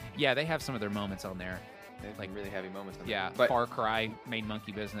 Yeah, they have some of their moments on there. They have like really heavy moments on there. Yeah, but Far Cry, Main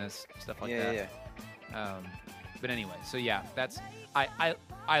Monkey Business, stuff like that. Yeah. But anyway, so yeah, that's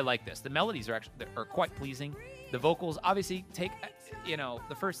I like this. The melodies are quite pleasing. The vocals obviously take,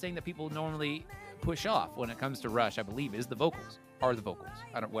 the first thing that people normally push off when it comes to Rush, I believe, is the vocals.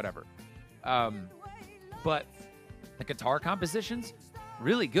 Whatever. But the guitar compositions,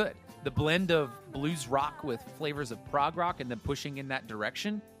 really good. The blend of blues rock with flavors of prog rock and then pushing in that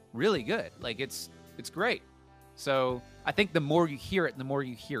direction, really good. Like it's great. So I think the more you hear it, the more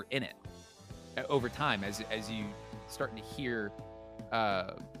you hear in it over time as you start to hear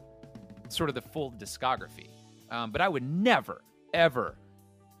sort of the full discography. But I would never, ever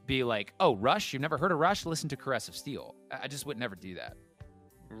be like, oh, Rush, you've never heard of Rush? Listen to Caress of Steel. I just would never do that.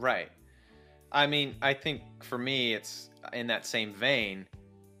 Right. I mean, I think for me, it's in that same vein.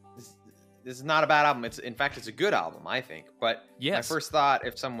 This is not a bad album. In fact, it's a good album, I think. But yes. My first thought,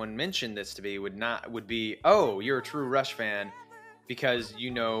 if someone mentioned this to me, would be, oh, you're a true Rush fan because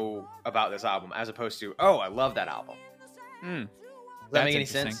you know about this album, as opposed to, oh, I love that album. Does that make any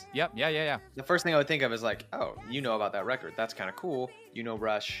sense? Yep. Yeah. The first thing I would think of is like, oh, you know about that record. That's kind of cool. You know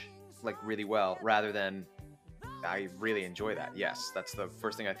Rush like really well, rather than I really enjoy that. Yes, that's the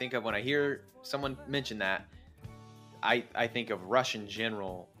first thing I think of when I hear someone mention that. I think of Rush in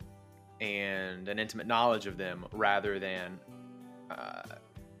general and an intimate knowledge of them rather than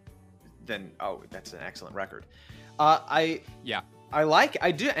oh, that's an excellent record. I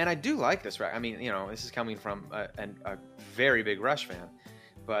do like this record. I mean, this is coming from a very big Rush fan,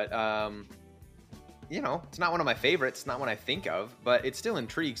 but it's not one of my favorites. It's not one I think of, but it still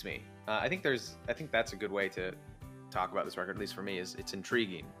intrigues me. I think that's a good way to talk about this record, at least for me, is it's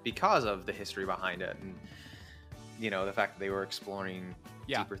intriguing because of the history behind it and the fact that they were exploring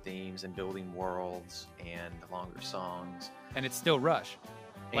deeper themes and building worlds and longer songs. And it's still Rush.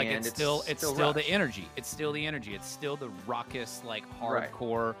 Like and it's still Rush. the energy. It's still the energy. It's still the raucous, like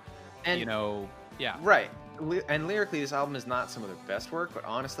hardcore, and yeah. Right. And lyrically, this album is not some of their best work, but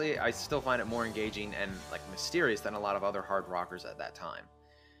honestly, I still find it more engaging and like mysterious than a lot of other hard rockers at that time.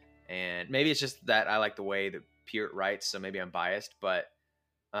 And maybe it's just that I like the way that Peart writes, so maybe I'm biased, but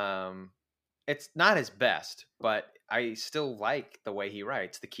it's not his best, but I still like the way he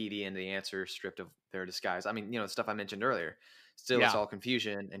writes. The key to and the answer stripped of their disguise. I mean, the stuff I mentioned earlier. Still, It's all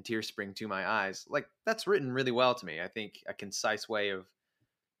confusion and tears spring to my eyes. Like, that's written really well to me. I think a concise way of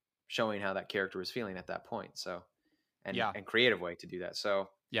showing how that character was feeling at that point. So, and creative way to do that. So,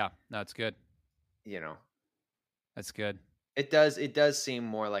 yeah, no, it's good. That's good. It does seem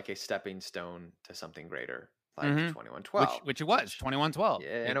more like a stepping stone to something greater, like 2112, which it was 2112. Yeah,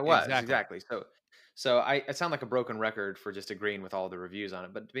 and it was exactly. So I sound like a broken record for just agreeing with all the reviews on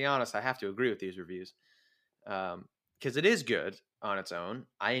it, but to be honest, I have to agree with these reviews because it is good on its own.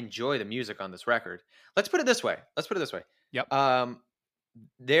 I enjoy the music on this record. Let's put it this way. Yep.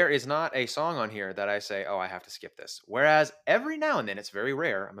 There is not a song on here that I say, oh, I have to skip this. Whereas every now and then, it's very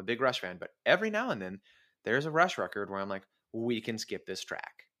rare. I'm a big Rush fan, but every now and then there's a Rush record where I'm like, we can skip this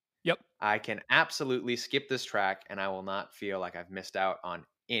track. Yep. I can absolutely skip this track and I will not feel like I've missed out on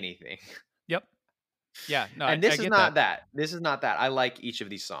anything. Yep. Yeah. No, and this is not that. This is not that. I like each of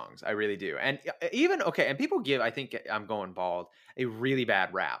these songs. I really do. And even, and people give, I think I'm going bald, a really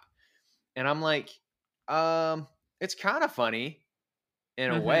bad rap. And I'm like, it's kind of funny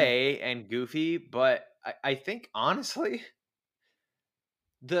in a Mhm. way and goofy, but I think honestly,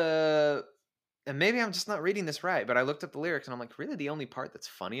 and maybe I'm just not reading this right, but I looked up the lyrics and I'm like, really, the only part that's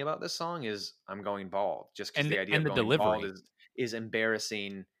funny about this song is "I'm going bald," just because And the the, idea and of the going bald delivery. is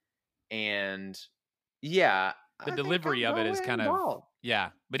embarrassing, and yeah, The I think delivery I'm of it is going kind of, bald.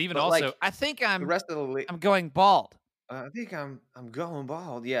 yeah. But even But like also, I think the rest of the I'm going bald. I think I'm going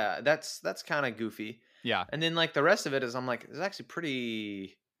bald. Yeah, that's kind of goofy. Yeah. And then like the rest of it is I'm like, it's actually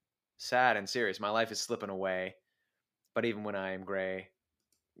pretty sad and serious. My life is slipping away, but even when I am gray,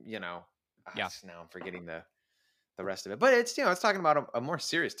 you know, Yeah. now I'm forgetting the rest of it. But it's it's talking about a more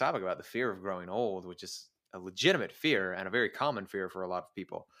serious topic about the fear of growing old, which is a legitimate fear and a very common fear for a lot of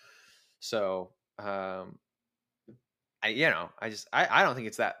people. So I don't think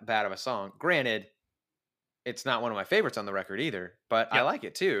it's that bad of a song. Granted, it's not one of my favorites on the record either, but I Yep. like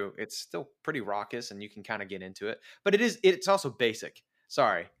it too. It's still pretty raucous and you can kind of get into it. But it's also basic.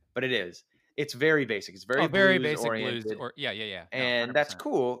 Sorry, but it is. It's very basic. It's very Very blues basic blues, oriented. or yeah. No, And that's 100%.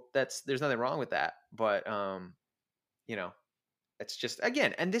 cool. There's nothing wrong with that. But you know, it's just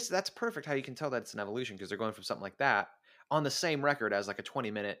again, and that's perfect how you can tell that it's an evolution because they're going from something like that on the same record as like a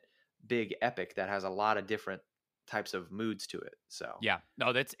 20-minute big epic that has a lot of different types of moods to it. So Yeah. No,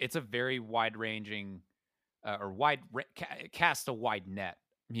 it's a very wide ranging, or cast a wide net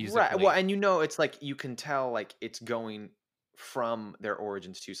right. musically. Well, and it's like you can tell like it's going from their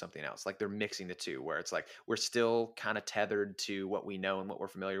origins to something else. Like they're mixing the two where it's like we're still kind of tethered to what we know and what we're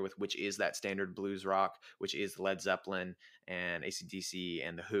familiar with, which is that standard blues rock, which is Led Zeppelin and AC/DC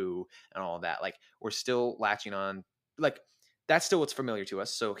and The Who and all of that. Like we're still latching on like that's still what's familiar to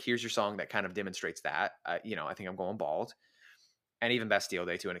us. So here's your song that kind of demonstrates that. I think I'm going bald, and even Bastille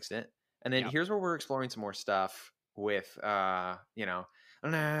Day to an extent. And then Yeah. here's where we're exploring some more stuff with and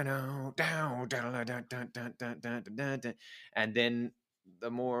then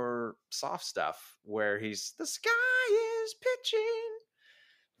the more soft stuff where he's the sky is pitching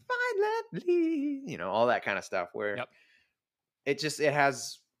violently, all that kind of stuff where Yep. it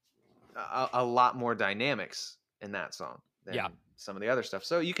has a lot more dynamics in that song than Yeah. some of the other stuff.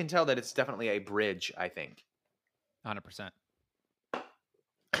 So you can tell that it's definitely a bridge, I think. 100%.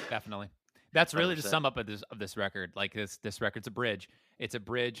 Definitely. That's really the 100%. sum up of this record. Like this record's a bridge. It's a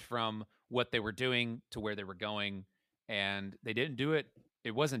bridge from what they were doing to where they were going, and they didn't do it.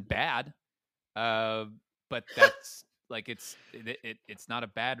 It wasn't bad, but that's like it's not a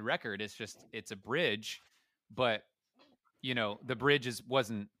bad record. It's just it's a bridge, but the bridge is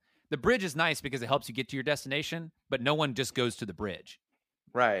nice because it helps you get to your destination, but no one just goes to the bridge.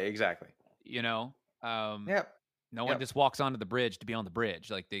 Right, exactly. Yep. No one just walks onto the bridge to be on the bridge.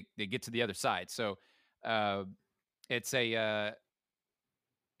 Like they get to the other side. So it's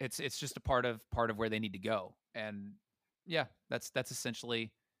it's just a part of where they need to go. And yeah, that's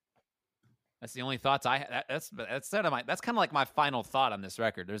essentially that's the only thoughts I that's kind of like my final thought on this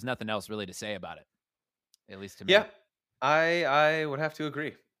record. There's nothing else really to say about it. At least to me. Yeah. I would have to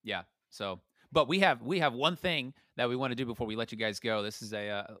agree. Yeah. So, but we have one thing that we want to do before we let you guys go. This is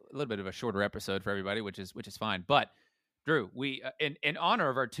a little bit of a shorter episode for everybody, which is fine. But Drew, we in honor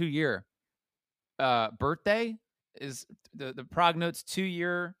of our 2-year birthday is the Prognotes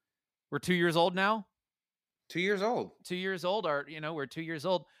 2-year. We're 2 years old now. 2 years old. 2 years old. We're 2 years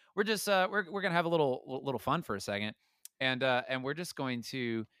old. We're just we're gonna have a little fun for a second, and we're just going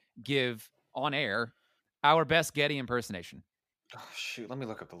to give on air our best Getty impersonation. Oh, shoot, let me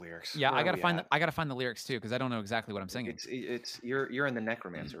look up the lyrics. Yeah, Where I are gotta we find at? I gotta find the lyrics too because I don't know exactly what I'm singing. It's you're in the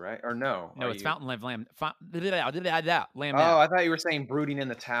Necromancer, right? Or no? No, Are it's you... Fountain Lamb. Oh, I thought you were saying Brooding in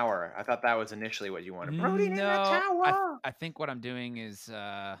the Tower. I thought that was initially what you wanted. Brooding in the Tower. I think what I'm doing is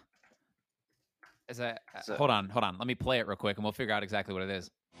So- hold on. Let me play it real quick and we'll figure out exactly what it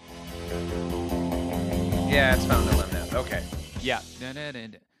is. Yeah, it's Fountain of Lamb. Okay. Yeah.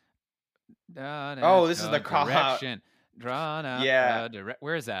 Oh, this is the call out. direction. Drawn out. Yeah.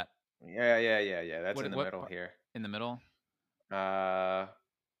 Where is that? Yeah. That's What- in the what middle part? here. In the middle. Uh,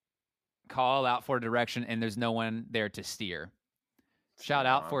 Call out for direction and there's no one there to steer. Shout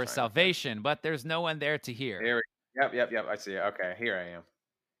no, out I'm for trying to- salvation, but there's no one there to hear. Here Yep. I see it. Okay, here I am.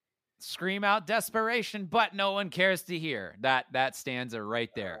 Scream out desperation, but no one cares to hear. That stanza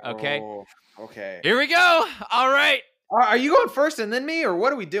right there. Okay. Oh, okay. Here we go. All right. Are you going first and then me, or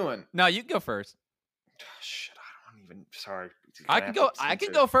what are we doing? No, you can go first. Oh, shit, I don't even. Sorry. I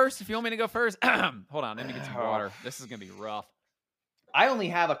can go first if you want me to go first. Hold on, let me get some water. This is gonna be rough. I only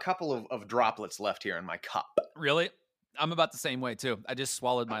have a couple of droplets left here in my cup. Really? I'm about the same way too. I just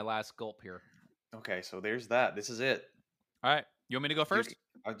swallowed my last gulp here. Okay, so there's that. This is it. All right. You want me to go first?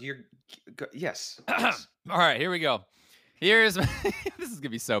 Yes. All right, here we go. Here's this is gonna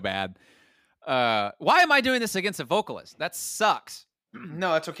be so bad. Why am I doing this against a vocalist? That sucks.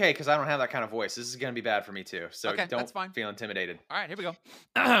 No, it's okay because I don't have that kind of voice. This is gonna be bad for me too. So Okay, don't that's fine. feel intimidated. All right, here we go.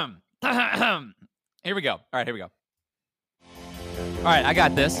 Here we go. All right, here we go. All right, I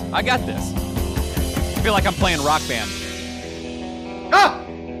got this. I feel like I'm playing Rock Band. Ah!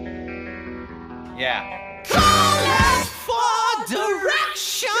 Yeah. Calling for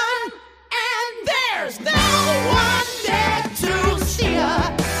direction, and there's no one there to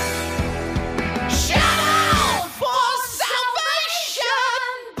steer. Shout out for salvation,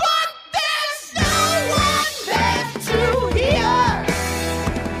 but there's no one there to hear.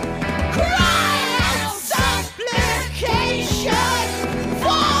 Cry out supplication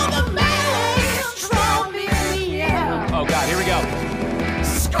for the maelstrom in the air. Oh God, here we go.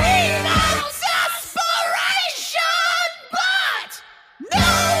 Scream out desperation, but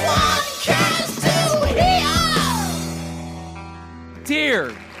no one cares to hear.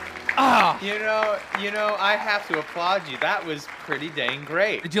 Dear. Ah. You know, I have to applaud you. That was pretty dang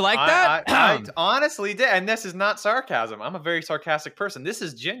great. Did you like that? I honestly did, and this is not sarcasm. I'm a very sarcastic person. This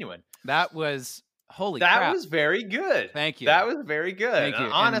is genuine. That was holy That crap. was very good. Thank you. That was very good. Thank you.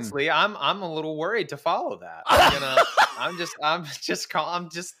 And honestly, I'm a little worried to follow that. I'm just calling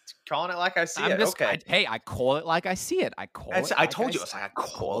it like I see it. Okay. I call it like I see it. I told you. I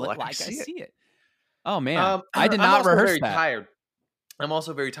call it like I see it. Oh man, I did I'm not also rehearse very that. tired. I'm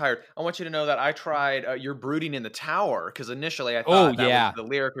also very tired. I want you to know that I tried "You're Brooding in the Tower" because initially I thought that was the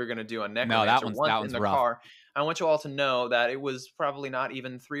lyric we were going to do on Necromancer. that one's in the rough. car. I want you all to know that it was probably not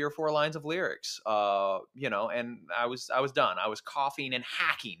even 3 or 4 lines of lyrics. And I was done. I was coughing and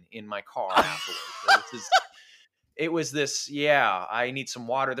hacking in my car afterwards. It was this. Yeah, I need some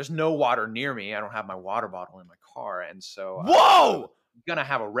water. There's no water near me. I don't have my water bottle in my car, and so Whoa! Gonna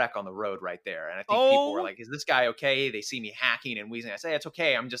have a wreck on the road right there. And I think people were like, is this guy okay? They see me hacking and wheezing. I say, it's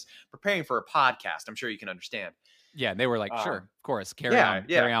okay. I'm just preparing for a podcast. I'm sure you can understand. Yeah, they were like, sure, of course. Carry on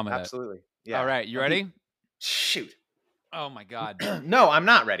with absolutely. it. Yeah. All right, you ready? Shoot. Oh my God. No, I'm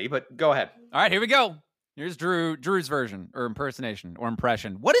not ready, but go ahead. All right, here we go. Here's Drew's version or impersonation or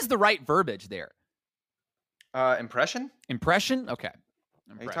impression. What is the right verbiage there? Impression? Impression? Okay.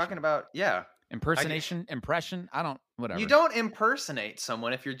 Are you talking about, impersonation, impression? I don't, whatever. You don't impersonate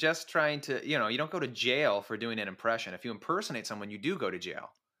someone if you're just trying to, you don't go to jail for doing an impression. If you impersonate someone, you do go to jail.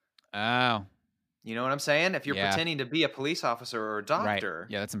 Oh. You know what I'm saying? If you're pretending to be a police officer or a doctor.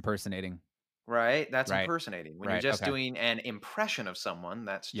 Right. Yeah, that's impersonating. Right? That's impersonating. When you're just doing an impression of someone,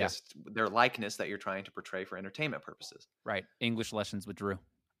 that's just their likeness that you're trying to portray for entertainment purposes. Right. English lessons with Drew.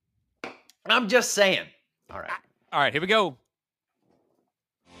 I'm just saying. All right. All right, here we go.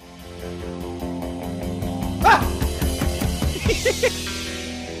 Ah!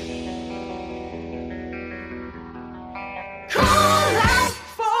 Call out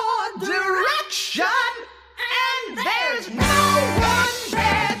for direction, and there's no one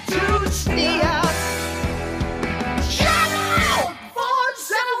there to steer. Shout out for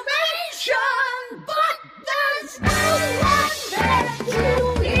salvation, but there's no one there to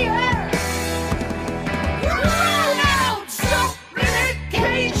hear. Cry out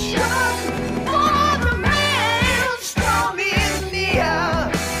supplication for the maelstrom in the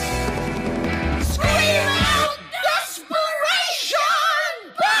air. Scream out desperation,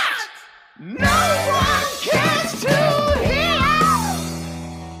 but no one cares to hear.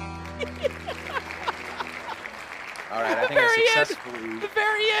 All right, I think I successfully. The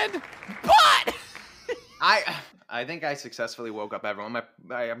very end. But I think I successfully woke up everyone.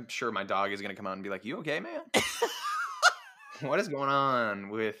 I'm sure my dog is gonna come out and be like, "You okay, man? What is going on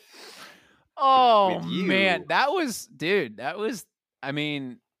with?" Oh you. man, that was I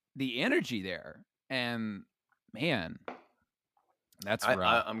mean, the energy there. And man, that's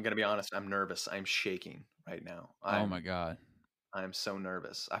rough. I'm gonna be honest. I'm nervous. I'm shaking right now. Oh my God. I'm so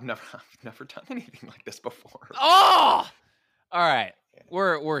nervous. I've never done anything like this before. Oh, all right.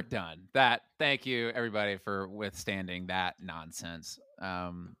 We're done. Thank you everybody for withstanding that nonsense.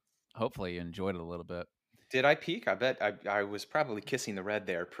 Hopefully you enjoyed it a little bit. Did I peek? I bet I was probably kissing the red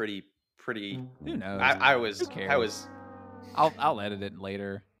there. Pretty. Who knows? I was. Who cares? I was. I'll edit it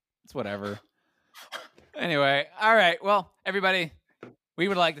later. It's whatever. Anyway, all right. Well, everybody, we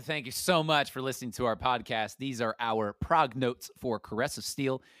would like to thank you so much for listening to our podcast. These are our prog notes for Caress of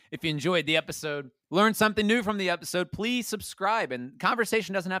Steel. If you enjoyed the episode, learned something new from the episode, please subscribe. And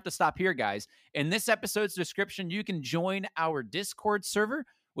conversation doesn't have to stop here, guys. In this episode's description, you can join our Discord server,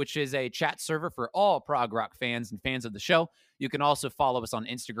 which is a chat server for all prog rock fans and fans of the show. You can also follow us on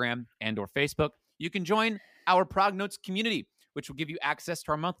Instagram and or Facebook. You can join our Prog Notes community, which will give you access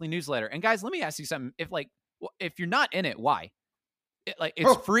to our monthly newsletter. And guys, let me ask you something. If you're not in it, why?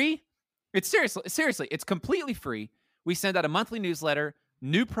 It's free. It's seriously, it's completely free. We send out a monthly newsletter,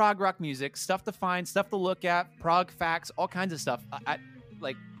 new prog rock music, stuff to find, stuff to look at, prog facts, all kinds of stuff.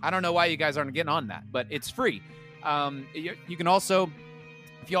 I don't know why you guys aren't getting on that, but it's free. You can also,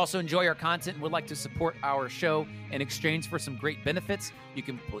 if you also enjoy our content and would like to support our show in exchange for some great benefits, you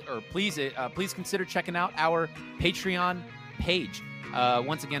can please consider checking out our Patreon page.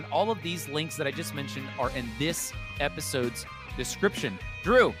 Once again, all of these links that I just mentioned are in this episode's description.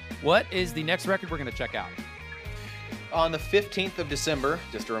 Drew, what is the next record we're going to check out? On the 15th of December,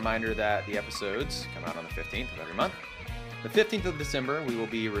 just a reminder that the episodes come out on the 15th of every month. The 15th of December, we will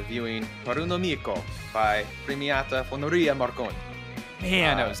be reviewing Paruno Miko by Premiata Fonoria Marconi.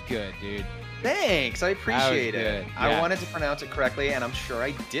 Man, that was good, dude. Thanks, I appreciate it. good. I Yeah. wanted to pronounce it correctly, and I'm sure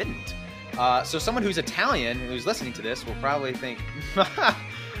I didn't. So someone who's Italian, who's listening to this, will probably think,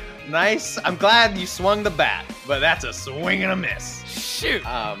 nice, I'm glad you swung the bat, but that's a swing and a miss. Shoot.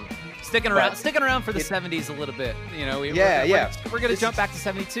 Sticking but around for the 70s a little bit. You know, we're going to jump back to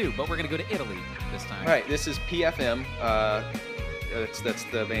 72, but we're going to go to Italy this time. Right, this is PFM. That's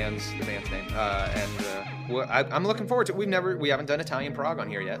the band's name, I'm looking forward to it. We haven't done Italian prog on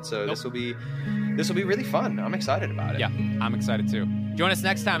here yet, so Nope. this will be really fun. I'm excited about it. Yeah, I'm excited too. Join us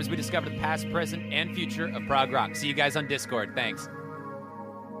next time as we discover the past, present, and future of prog rock. See you guys on Discord. Thanks.